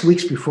 6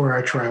 weeks before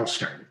our trial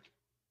started,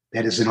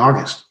 that is in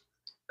August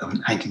of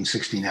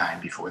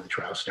 1969, before the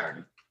trial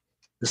started,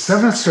 the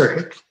Seventh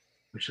Circuit,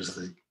 which is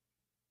the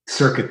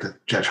circuit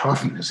that Judge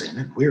Hoffman is in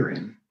and we're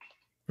in,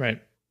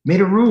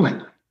 made a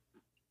ruling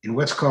in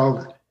what's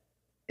called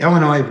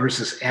Illinois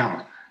versus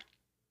Allen.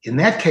 In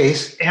that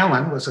case,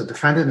 Allen was a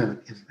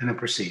defendant in a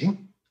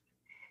proceeding,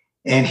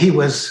 and he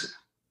was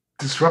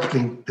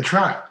disrupting the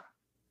trial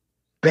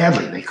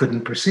badly. They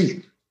couldn't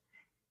proceed.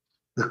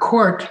 The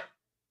court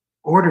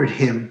ordered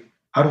him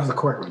out of the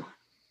courtroom,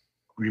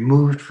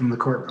 removed from the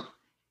courtroom,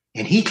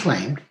 and he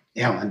claimed,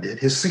 Allen did,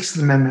 his Sixth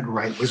Amendment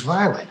right was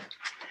violated.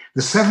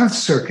 The Seventh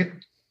Circuit,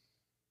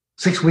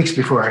 6 weeks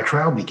before our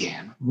trial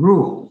began,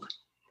 ruled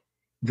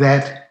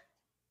that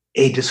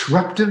a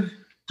disruptive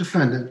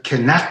defendant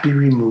cannot be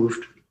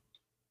removed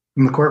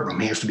from the courtroom.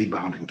 He has to be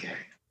bound and gagged.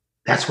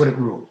 That's what it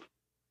ruled.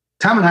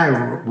 Tom and I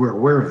were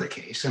aware of the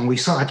case, and we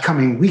saw it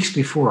coming weeks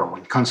before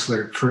when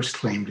Kunstler first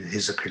claimed that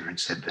his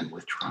appearance had been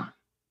withdrawn.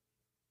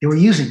 They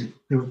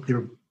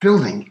were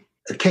building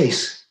a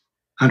case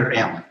under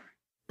Allen.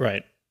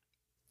 Right.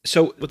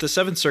 So what the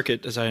Seventh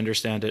Circuit, as I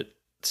understand it,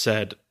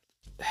 said,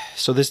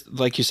 so this,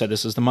 like you said,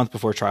 this is the month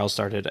before trial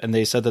started, and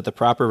they said that the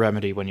proper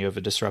remedy when you have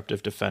a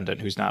disruptive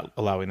defendant who's not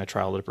allowing the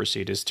trial to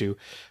proceed is to,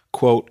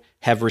 quote,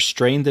 have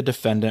restrained the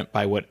defendant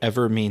by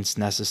whatever means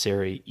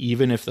necessary,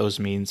 even if those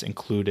means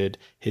included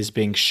his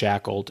being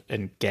shackled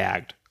and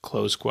gagged,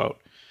 close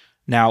quote.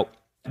 Now,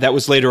 that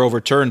was later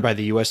overturned by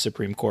the U.S.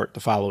 Supreme Court the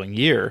following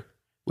year,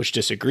 which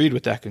disagreed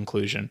with that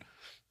conclusion.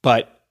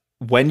 But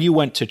when you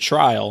went to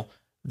trial,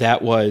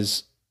 that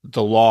was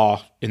the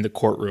law in the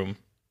courtroom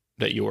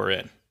that you were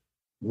in.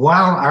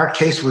 While our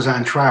case was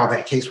on trial,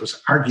 that case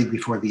was argued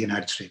before the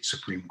United States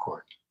Supreme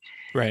Court.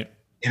 Right.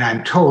 And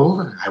I'm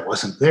told, I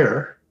wasn't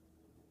there,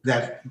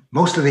 that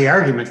most of the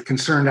argument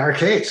concerned our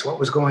case, what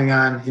was going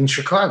on in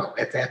Chicago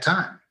at that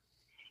time.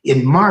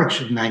 In March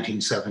of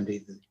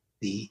 1970,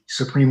 the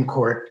Supreme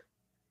Court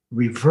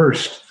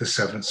reversed the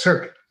Seventh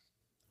Circuit.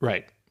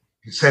 Right.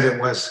 It said it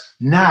was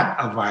not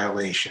a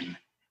violation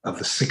of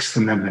the Sixth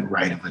Amendment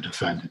right of the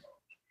defendant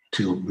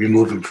to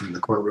remove him from the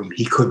courtroom.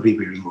 He could be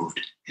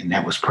removed, and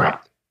that was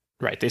proper.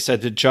 Right. They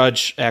said the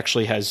judge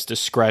actually has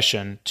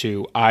discretion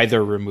to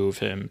either remove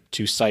him,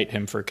 to cite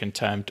him for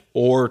contempt,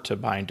 or to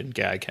bind and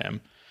gag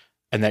him,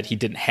 and that he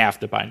didn't have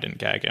to bind and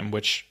gag him,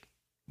 which,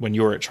 when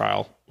you were at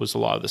trial, was the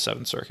law of the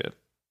Seventh Circuit.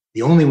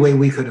 The only way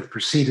we could have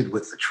proceeded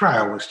with the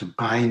trial was to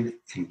bind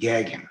and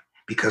gag him,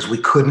 because we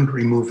couldn't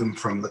remove him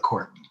from the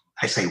courtroom.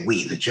 I say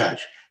we, the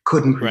judge,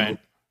 couldn't remove him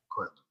from the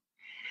courtroom.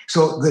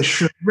 So the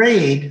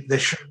charade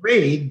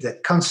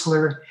that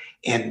Kunstler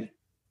and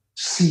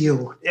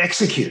Seal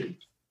executed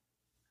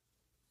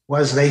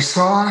was they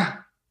saw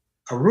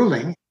a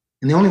ruling,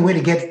 and the only way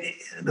to get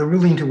the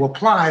ruling to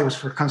apply was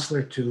for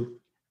Kunstler to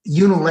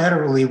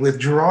unilaterally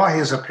withdraw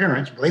his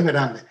appearance, blame it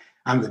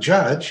on the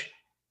judge,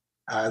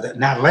 that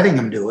not letting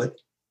him do it,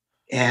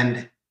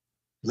 and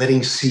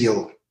letting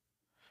Seal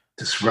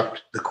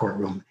disrupt the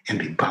courtroom and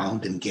be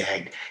bound and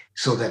gagged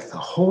so that the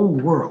whole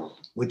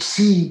world would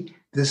see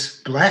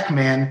this black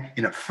man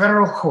in a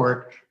federal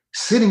court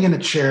sitting in a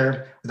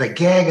chair with a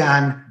gag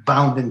on,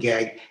 bound and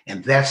gagged,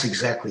 and that's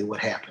exactly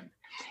what happened.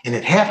 And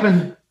it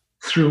happened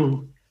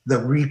through the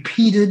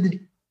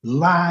repeated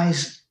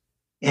lies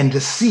and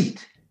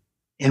deceit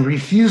and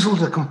refusal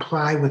to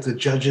comply with the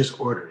judge's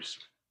orders,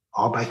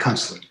 all by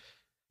Kunstler.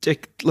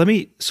 Dick,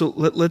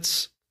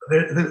 let's.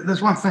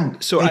 There's one thing.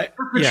 So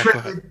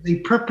they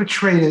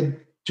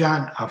perpetrated,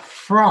 John, a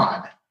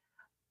fraud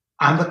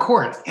on the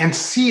court, and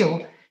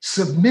Seal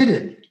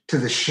submitted to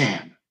the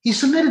sham. He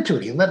submitted to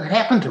it. He let it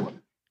happen to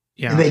him.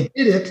 Yeah. And they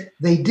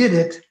did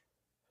it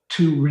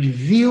to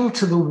reveal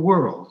to the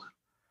world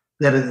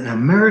that an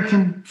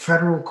American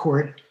federal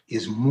court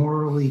is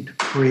morally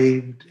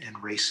depraved and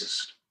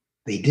racist.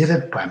 They did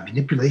it by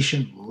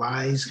manipulation,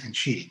 lies, and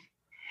cheating.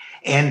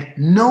 And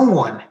no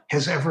one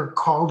has ever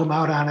called them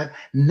out on it.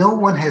 No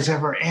one has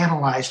ever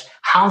analyzed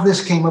how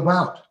this came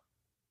about.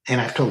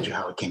 And I've told you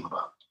how it came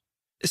about.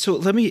 So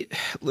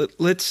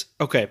let's,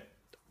 okay.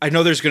 I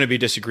know there's going to be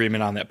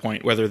disagreement on that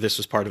point, whether this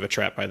was part of a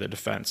trap by the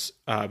defense.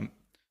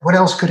 What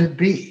else could it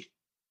be?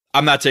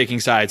 I'm not taking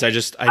sides.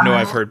 I know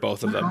I've heard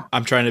both of them.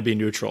 I'm trying to be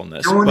neutral in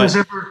this.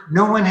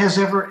 No one has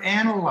ever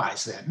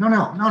analyzed that.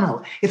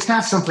 No. It's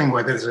not something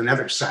where there's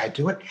another side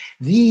to it.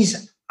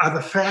 These are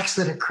the facts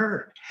that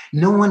occurred.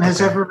 No one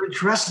has ever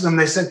addressed them.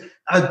 They said,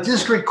 a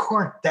district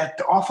court, that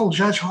awful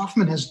Judge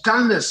Hoffman has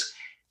done this.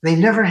 They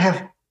never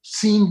have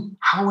seen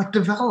how it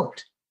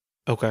developed.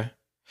 Okay.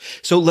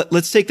 So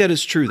let's take that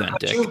as true then,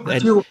 Dick.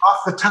 You off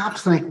the top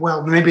think,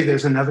 well, maybe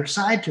there's another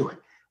side to it.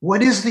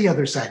 What is the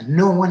other side?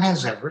 No one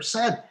has ever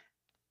said.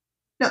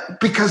 No,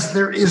 because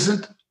there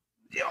isn't.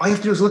 All you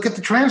have to do is look at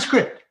the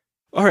transcript.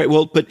 All right.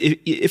 Well, but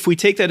if we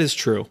take that as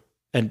true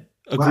and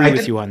agree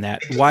with you on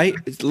that, why?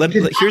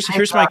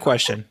 Here's my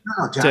question.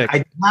 No, John, Dick, I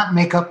did not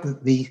make up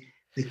the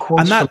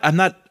quotes. I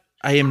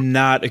am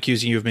not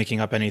accusing you of making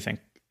up anything.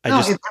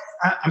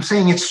 I'm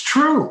saying it's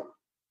true.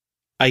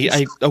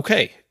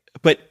 Okay.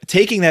 But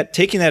taking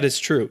that as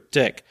true,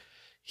 Dick,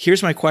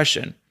 here's my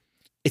question.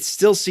 It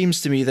still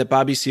seems to me that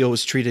Bobby Seale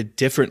was treated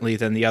differently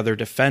than the other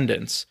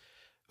defendants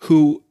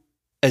who,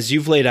 as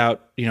you've laid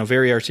out,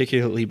 very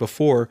articulately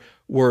before,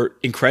 were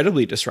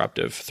incredibly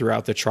disruptive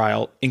throughout the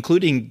trial,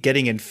 including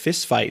getting in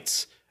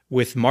fistfights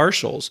with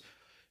marshals.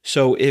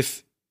 So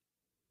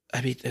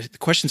the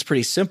question's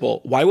pretty simple.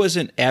 Why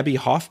wasn't Abby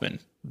Hoffman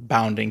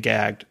bound and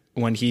gagged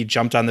when he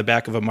jumped on the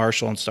back of a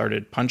marshal and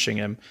started punching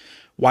him?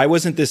 Why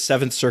wasn't this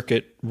Seventh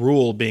Circuit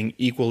rule being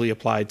equally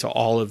applied to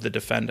all of the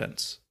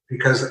defendants?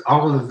 Because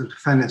all of the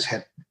defendants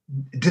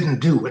didn't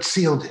do what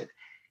Seale did.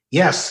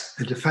 Yes,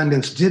 the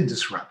defendants did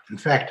disrupt. In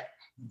fact,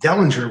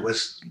 Dellinger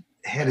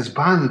had his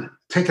bond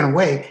taken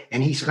away,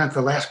 and he spent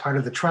the last part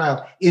of the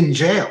trial in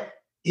jail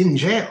in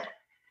jail.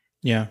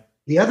 Yeah.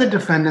 The other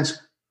defendants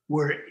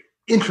were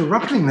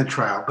interrupting the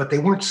trial, but they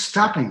weren't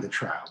stopping the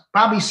trial.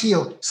 Bobby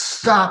Seale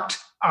stopped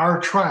our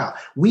trial.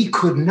 We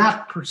could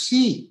not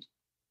proceed.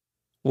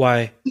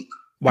 Why?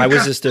 Why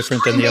was this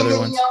different than the other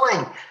ones?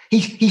 Yelling.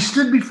 He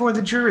stood before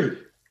the jury.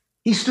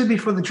 He stood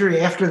before the jury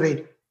after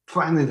the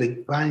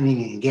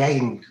binding and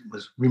gagging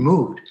was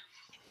removed.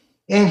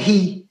 And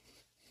he,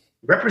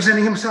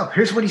 representing himself,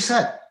 here's what he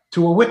said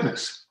to a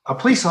witness, a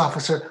police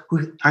officer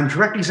who on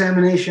direct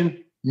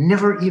examination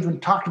never even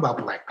talked about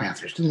Black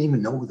Panthers, didn't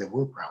even know who they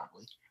were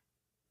probably.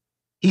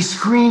 He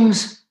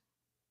screams,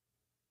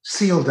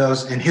 Seale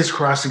does, in his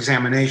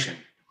cross-examination,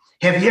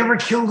 have you ever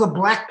killed a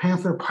Black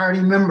Panther Party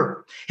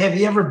member? Have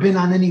you ever been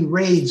on any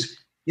raids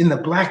in the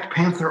Black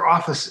Panther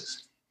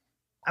offices?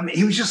 I mean,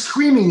 he was just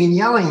screaming and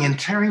yelling and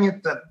tearing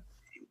at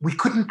we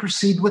couldn't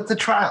proceed with the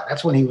trial.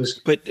 That's when he was.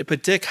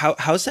 But Dick,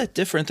 how's that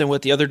different than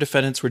what the other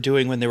defendants were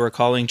doing when they were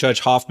calling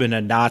Judge Hoffman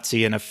a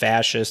Nazi and a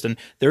fascist, and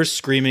they're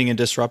screaming and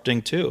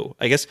disrupting too?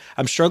 I guess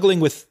I'm struggling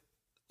with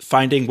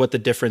finding what the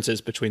difference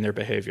is between their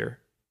behavior.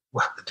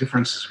 Well, the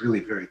difference is really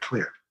very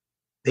clear.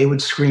 They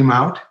would scream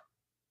out.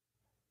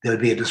 There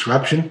would be a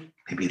disruption.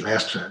 Maybe if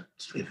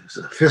it was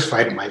a fist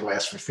fight, it might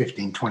last for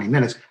 15, 20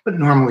 minutes, but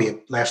normally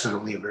it lasted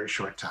only a very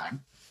short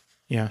time.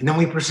 Yeah. And then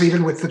we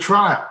proceeded with the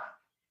trial.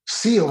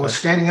 Seale was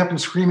standing up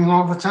and screaming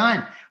all the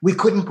time. We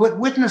couldn't put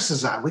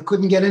witnesses on. We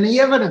couldn't get any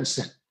evidence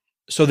in.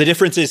 So the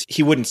difference is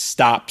he wouldn't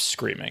stop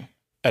screaming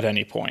at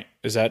any point.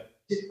 Is that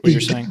what you're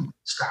saying? He didn't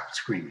stop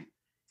screaming.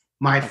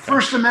 My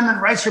First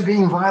Amendment rights are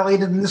being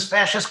violated in this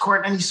fascist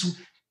court. And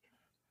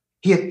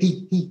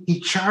he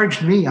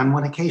charged me on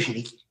one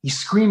occasion. He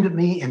screamed at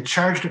me and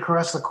charged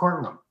across the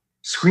courtroom,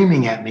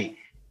 screaming at me.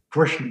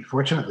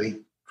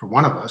 Fortunately, for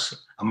one of us,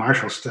 a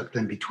marshal stepped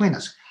in between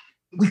us.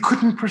 We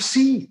couldn't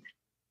proceed.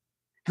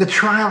 The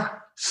trial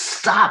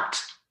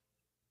stopped.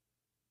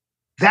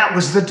 That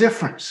was the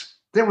difference.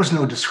 There was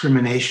no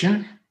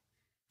discrimination.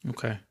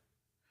 Okay.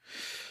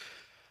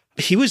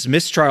 He was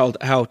mistrialed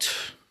out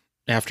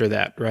after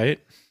that,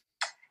 right?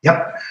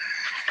 Yep.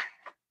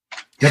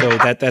 So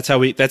that's how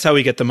we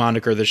get the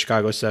moniker the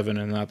Chicago 7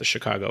 and not the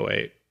Chicago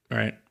 8,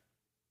 right?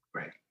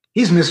 Right.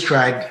 He's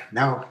mistried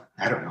now,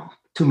 I don't know,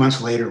 2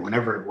 months later,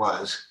 whenever it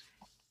was.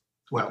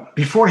 Well,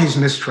 before he's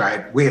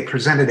mistried, we had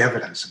presented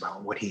evidence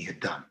about what he had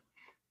done.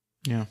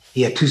 Yeah.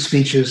 He had 2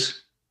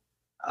 speeches.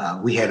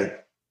 We had a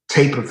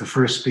tape of the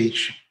first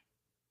speech,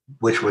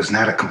 which was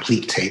not a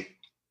complete tape.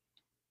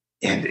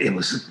 And it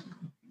was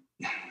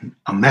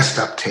a messed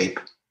up tape.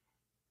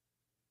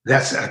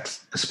 That's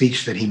a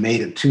speech that he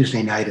made a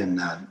Tuesday night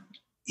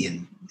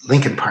in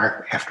Lincoln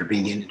Park after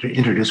being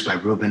introduced by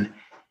Rubin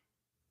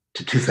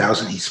to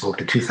 2,000. He spoke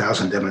to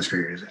 2,000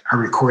 demonstrators. Our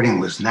recording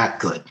was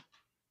not good.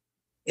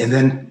 And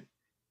then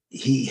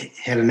he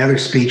had another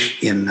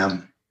speech in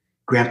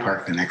Grant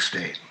Park the next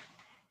day.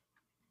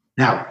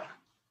 Now,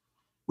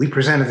 we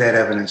presented that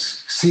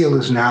evidence. Seale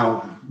is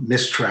now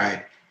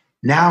mistried.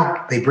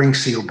 Now they bring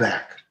Seale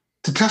back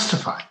to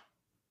testify.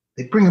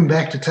 They bring him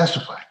back to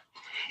testify.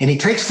 And he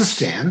takes the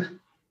stand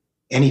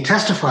and he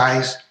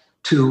testifies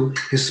to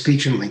his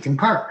speech in Lincoln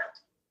Park,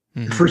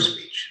 the first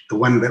speech, the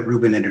one that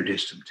Rubin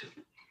introduced him to.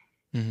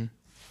 Mm-hmm.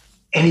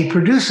 And he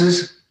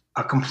produces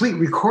a complete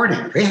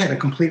recording. They had a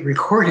complete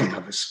recording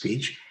of his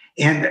speech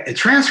and a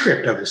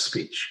transcript of his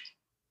speech.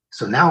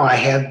 So now I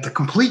had the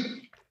complete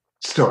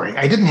story.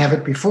 I didn't have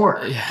it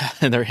before. Yeah,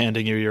 and they're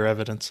handing you your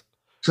evidence.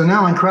 So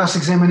now on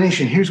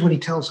cross-examination, here's what he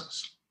tells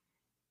us.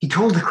 He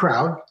told the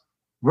crowd,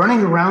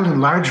 running around in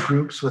large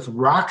groups with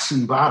rocks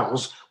and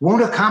bottles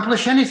won't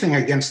accomplish anything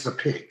against the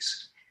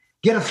pigs.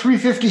 Get a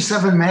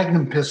 .357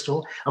 Magnum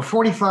pistol, a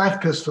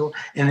 .45 pistol,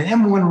 and an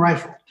M1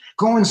 rifle.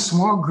 Go in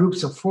small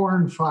groups of 4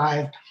 and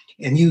 5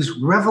 and use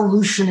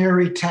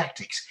revolutionary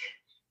tactics.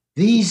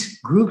 These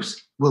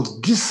groups will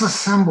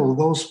disassemble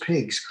those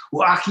pigs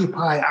who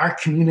occupy our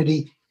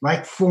community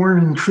like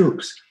foreign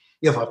troops.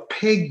 If a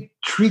pig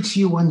treats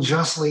you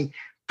unjustly,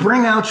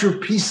 bring out your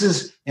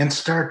pieces and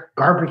start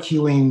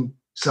barbecuing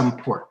some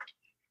pork.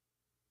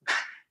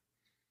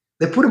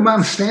 They put him on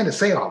the stand to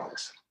say all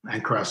this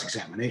on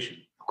cross-examination,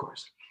 of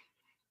course.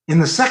 In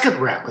the second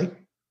rally,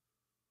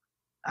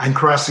 on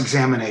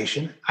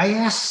cross-examination, I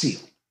asked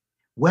Seale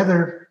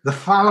whether the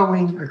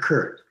following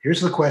occurred.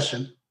 Here's the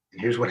question,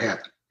 and here's what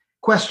happened.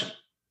 Question: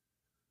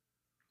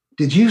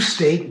 did you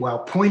state while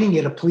pointing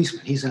at a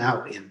policeman, he's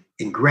out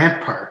in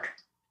Grant Park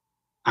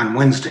on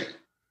Wednesday,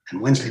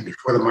 and Wednesday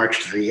before the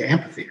march to the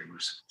amphitheater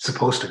was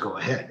supposed to go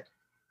ahead,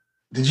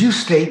 did you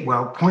state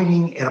while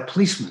pointing at a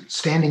policeman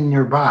standing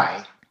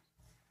nearby,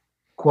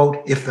 quote,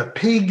 if the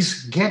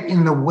pigs get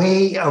in the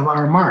way of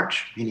our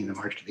march, meaning the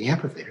march to the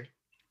amphitheater,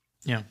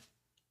 yeah,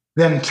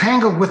 then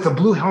tangle with the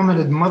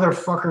blue-helmeted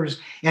motherfuckers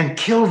and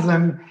kill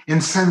them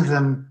and send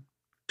them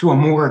to a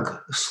morgue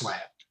slab?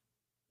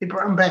 They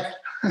brought him back.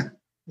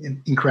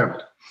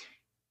 Incredible.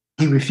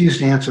 He refused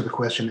to answer the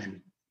question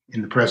and,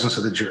 in the presence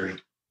of the jury,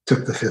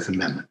 took the Fifth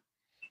Amendment.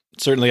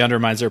 It certainly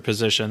undermines their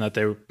position that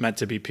they were meant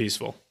to be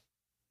peaceful.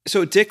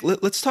 So, Dick,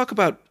 let's talk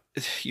about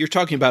you're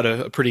talking about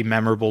a pretty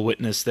memorable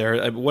witness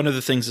there. One of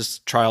the things this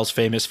trial's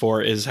famous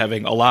for is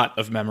having a lot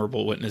of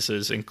memorable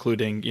witnesses,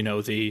 including,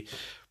 the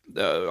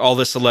all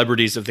the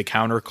celebrities of the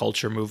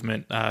counterculture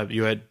movement.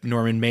 You had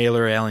Norman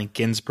Mailer, Allen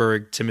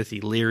Ginsberg,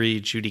 Timothy Leary,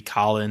 Judy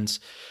Collins,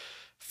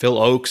 Phil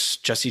Oakes,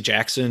 Jesse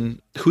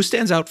Jackson. Who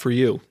stands out for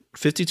you?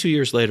 52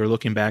 years later,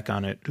 looking back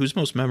on it, who's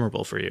most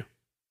memorable for you?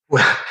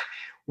 Well,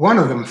 one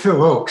of them,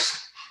 Phil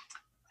Oakes,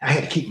 I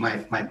had to keep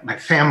my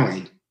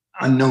family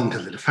unknown to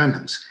the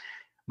defendants.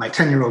 My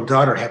 10-year-old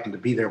daughter happened to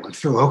be there when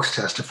Phil Oakes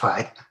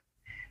testified.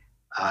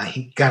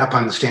 He got up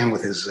on the stand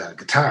with his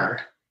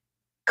guitar.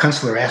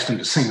 Kunstler asked him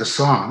to sing a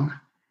song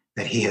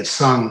that he had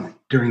sung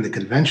during the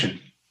convention.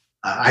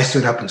 I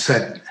stood up and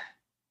said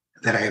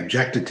that I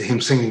objected to him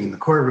singing in the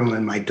courtroom,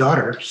 and my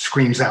daughter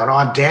screams out,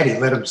 "Oh, Daddy,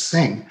 let him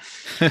sing."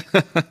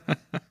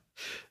 The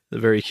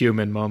very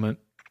human moment.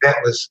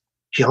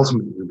 She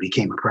ultimately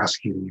became a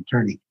prosecuting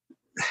attorney.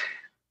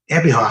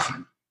 Abby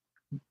Hoffman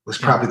was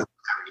probably the one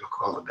I would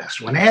recall the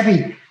best. When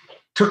Abby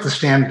took the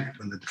stand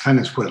when the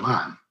defendants put him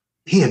on,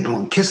 he had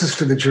blown kisses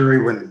to the jury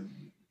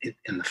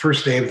in the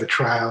first day of the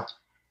trial.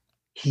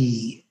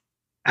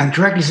 On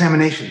direct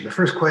examination, the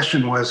first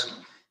question was,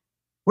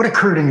 what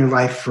occurred in your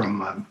life from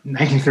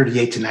 1938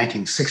 to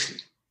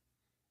 1960?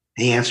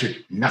 He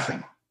answered,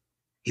 nothing.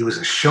 He was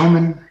a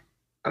showman,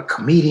 a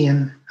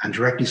comedian on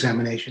direct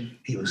examination.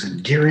 He was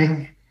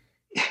endearing.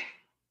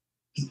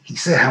 He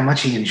said how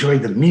much he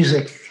enjoyed the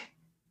music.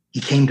 He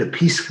came to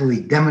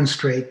peacefully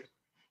demonstrate.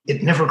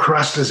 It never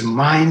crossed his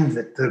mind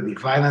that there'd be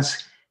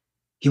violence.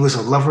 He was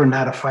a lover,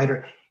 not a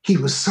fighter. He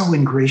was so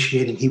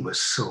ingratiating. He was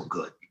so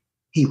good.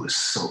 He was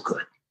so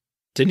good.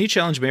 Didn't he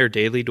challenge Mayor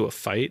Daley to a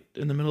fight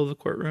in the middle of the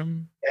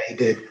courtroom? Yeah, he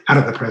did, out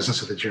of the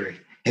presence of the jury.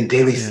 And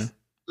Daley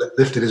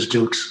lifted his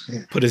dukes.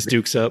 Put his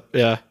dukes up,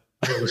 yeah.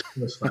 It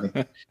was funny.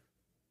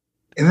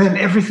 And then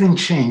everything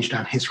changed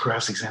on his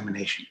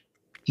cross-examination.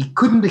 He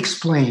couldn't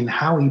explain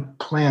how he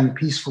planned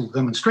peaceful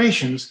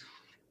demonstrations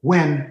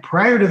when,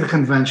 prior to the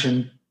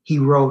convention, he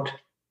wrote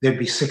there'd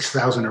be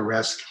 6,000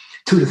 arrests,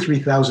 2,000 to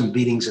 3,000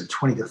 beatings, and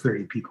 20 to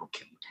 30 people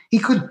killed. He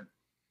couldn't.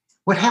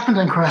 What happened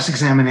on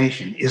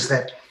cross-examination is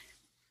that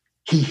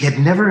he had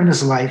never in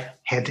his life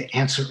had to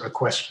answer a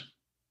question.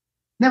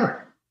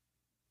 Never.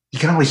 He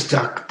can always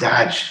duck,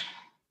 dodge.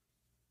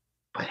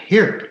 But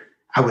here,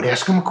 I would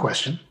ask him a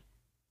question,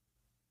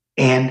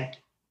 and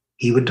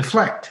he would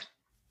deflect.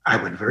 I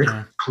would very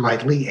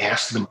politely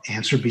ask the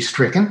answer be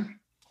stricken.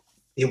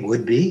 It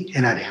would be,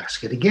 and I'd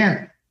ask it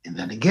again, and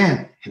then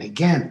again, and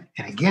again,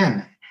 and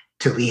again,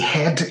 till he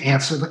had to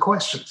answer the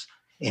questions.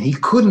 And he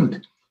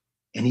couldn't.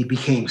 And he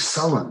became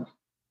sullen,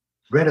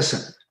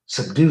 reticent,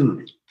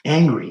 subdued,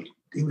 angry.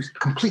 He was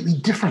completely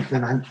different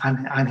than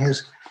on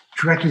his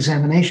direct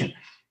examination.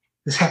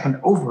 This happened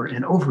over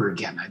and over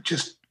again. I'd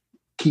just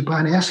keep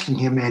on asking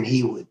him, and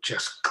he would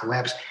just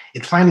collapse.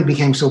 It finally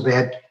became so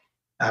bad,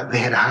 they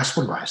had to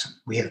hospitalize him.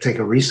 We had to take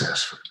a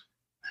recess for,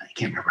 I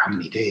can't remember how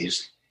many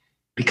days,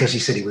 because he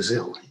said he was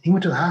ill. He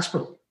went to the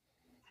hospital.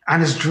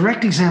 On his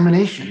direct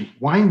examination,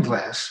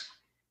 Weinglass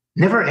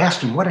never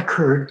asked him what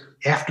occurred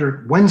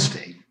after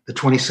Wednesday, the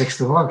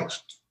 26th of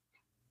August.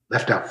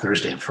 Left out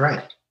Thursday and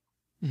Friday.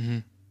 Mm-hmm.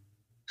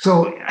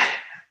 So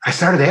I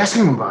started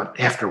asking them about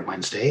after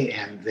Wednesday,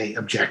 and they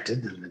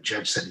objected. And the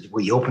judge said,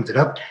 well, you opened it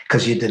up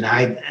because you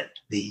denied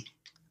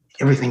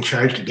everything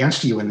charged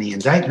against you in the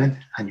indictment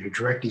on your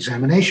direct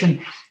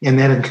examination, and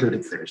that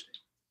included Thursday.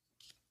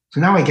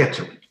 So now I get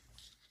to it.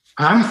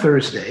 On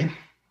Thursday,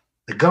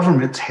 the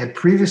government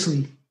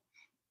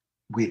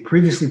we had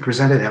previously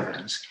presented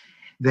evidence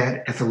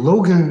that at the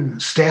Logan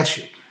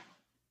statue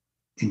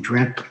in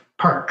Grant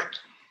Park,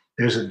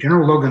 there's a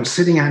General Logan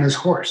sitting on his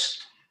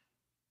horse,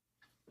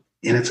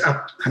 and it's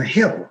up on a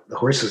hill. The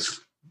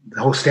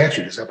whole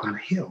statue is up on a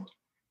hill.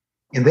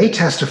 And they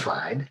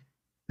testified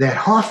that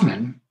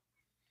Hoffman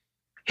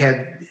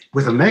had,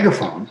 with a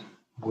megaphone,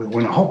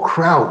 when the whole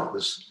crowd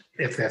was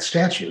at that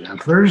statue on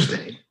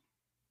Thursday,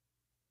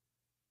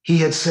 he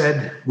had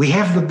said, we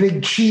have the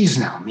big cheese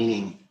now,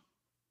 meaning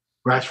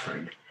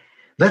Rochford.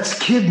 Let's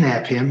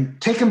kidnap him,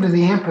 take him to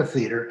the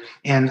amphitheater,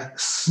 and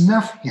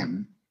snuff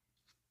him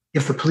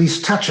if the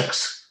police touch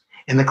us.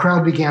 And the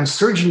crowd began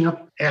surging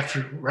up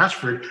after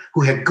Rochford,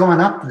 who had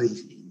gone up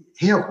the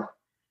hill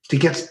to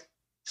get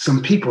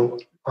some people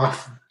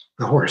off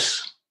the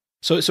horse.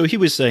 So he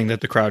was saying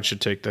that the crowd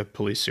should take the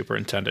police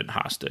superintendent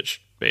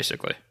hostage,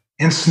 basically.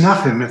 And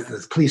snuff him if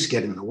the police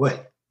get in the way.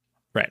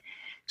 Right.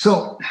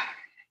 So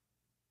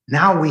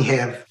now we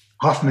have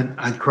Hoffman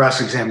on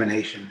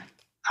cross-examination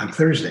on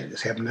Thursday.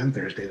 This happened on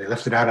Thursday. They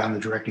left it out on the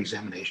direct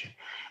examination.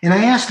 And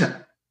I asked him,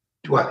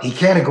 well, he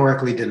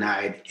categorically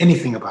denied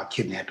anything about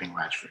kidnapping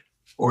Rochford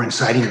or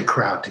inciting the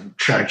crowd to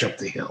charge up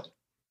the hill.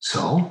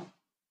 So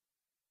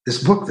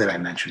this book that I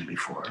mentioned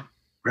before,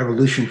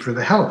 Revolution for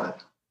the Hell of It,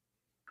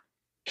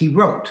 he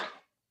wrote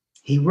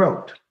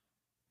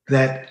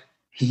that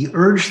he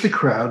urged the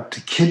crowd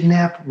to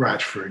kidnap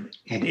Rochford,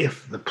 and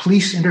if the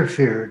police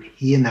interfered,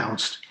 he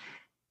announced,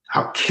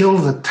 I'll kill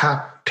the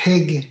top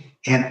pig,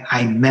 and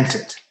I meant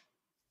it.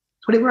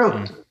 That's what he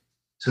wrote.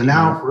 So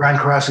now we're on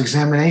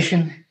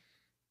cross-examination,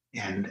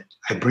 and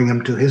I bring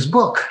him to his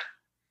book,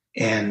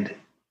 and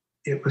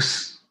it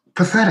was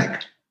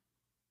pathetic.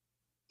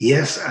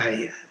 Yes,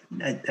 I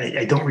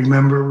don't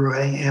remember where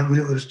I am.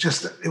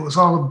 It was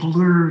all a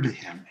blur to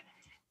him.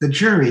 The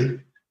jury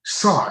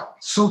saw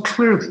so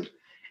clearly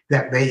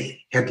that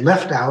they had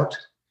left out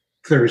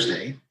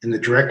Thursday in the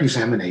direct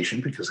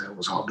examination, because that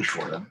was all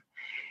before them,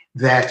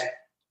 that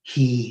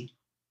he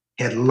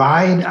had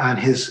lied on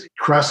his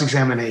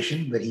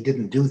cross-examination, that he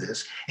didn't do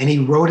this, and he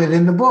wrote it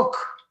in the book.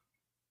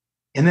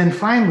 And then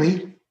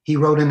finally, he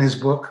wrote in his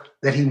book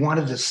that he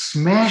wanted to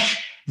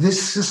smash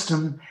this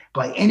system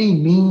by any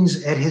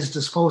means at his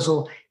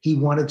disposal. He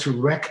wanted to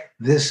wreck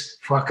this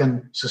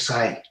fucking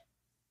society.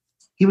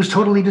 He was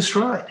totally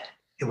destroyed.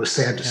 It was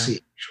sad to see,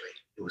 actually.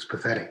 It was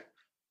pathetic.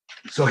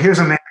 So here's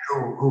a man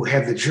who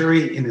had the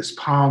jury in his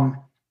palm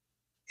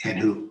and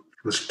who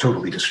was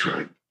totally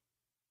destroyed.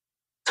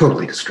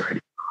 Totally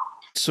destroyed.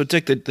 So,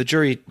 Dick, the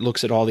jury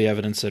looks at all the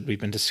evidence that we've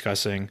been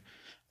discussing,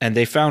 and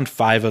they found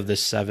 5 of the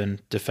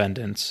 7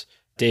 defendants,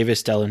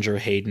 Davis, Dellinger,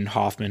 Hayden,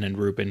 Hoffman, and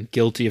Rubin,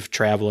 guilty of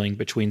traveling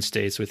between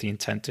states with the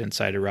intent to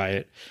incite a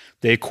riot.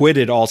 They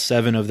acquitted all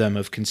 7 of them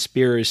of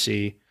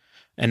conspiracy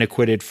and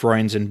acquitted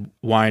Freunds and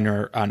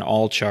Weiner on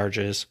all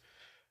charges.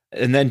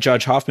 And then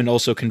Judge Hoffman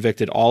also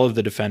convicted all of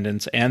the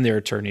defendants and their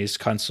attorneys,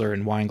 Kunstler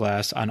and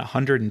Weinglass, on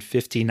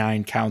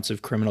 159 counts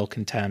of criminal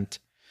contempt,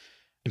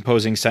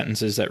 imposing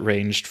sentences that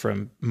ranged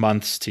from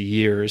months to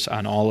years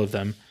on all of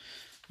them.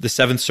 The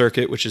Seventh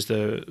Circuit, which is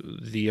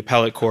the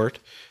appellate court,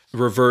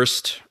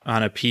 reversed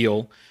on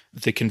appeal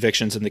the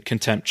convictions and the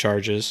contempt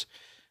charges.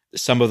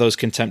 Some of those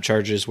contempt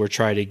charges were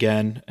tried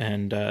again,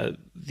 and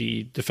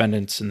the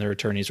defendants and their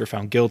attorneys were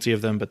found guilty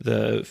of them, but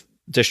the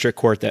district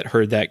court that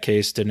heard that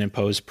case didn't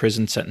impose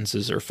prison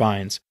sentences or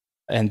fines.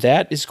 And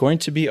that is going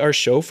to be our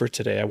show for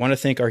today. I want to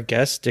thank our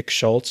guest, Dick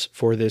Schultz,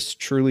 for this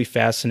truly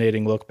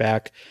fascinating look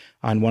back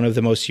on one of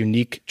the most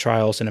unique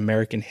trials in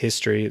American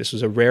history. This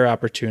was a rare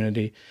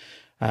opportunity,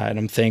 and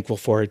I'm thankful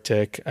for it,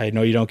 Dick. I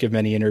know you don't give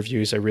many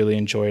interviews. I really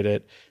enjoyed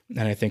it,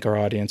 and I think our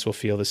audience will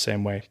feel the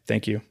same way.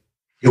 Thank you.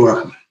 You're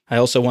welcome. I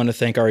also want to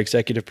thank our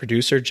executive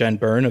producer, Jen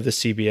Byrne of the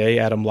CBA,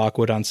 Adam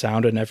Lockwood on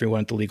sound, and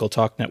everyone at the Legal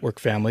Talk Network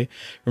family.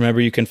 Remember,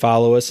 you can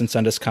follow us and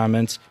send us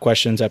comments,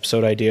 questions,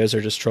 episode ideas,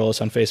 or just troll us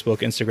on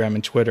Facebook, Instagram,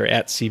 and Twitter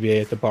at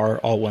CBA at the Bar,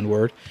 all one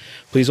word.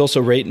 Please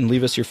also rate and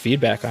leave us your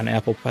feedback on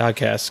Apple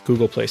Podcasts,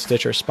 Google Play,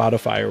 Stitcher,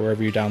 Spotify, or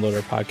wherever you download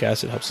our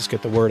podcast. It helps us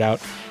get the word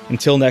out.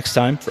 Until next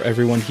time, for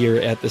everyone here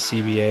at the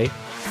CBA,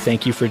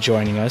 thank you for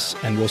joining us,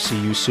 and we'll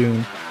see you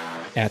soon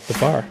at the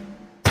bar.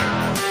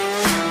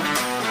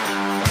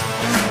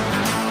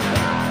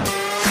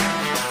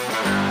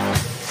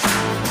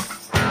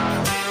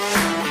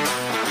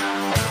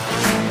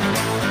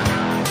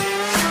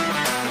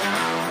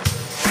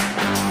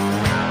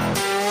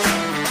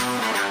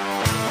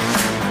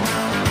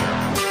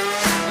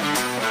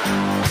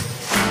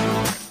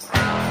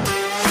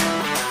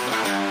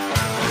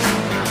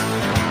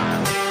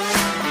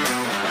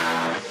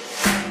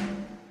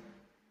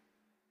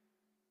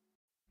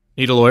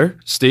 Need a lawyer?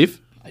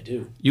 Steve? I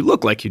do. You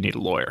look like you need a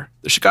lawyer.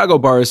 The Chicago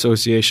Bar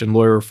Association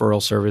Lawyer Referral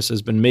Service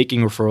has been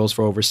making referrals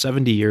for over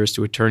 70 years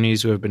to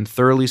attorneys who have been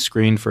thoroughly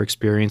screened for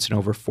experience in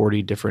over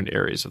 40 different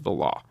areas of the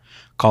law.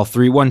 Call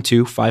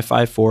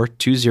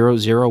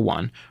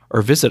 312-554-2001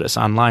 or visit us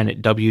online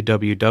at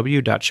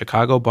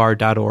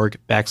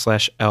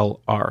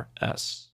www.chicagobar.org/LRS.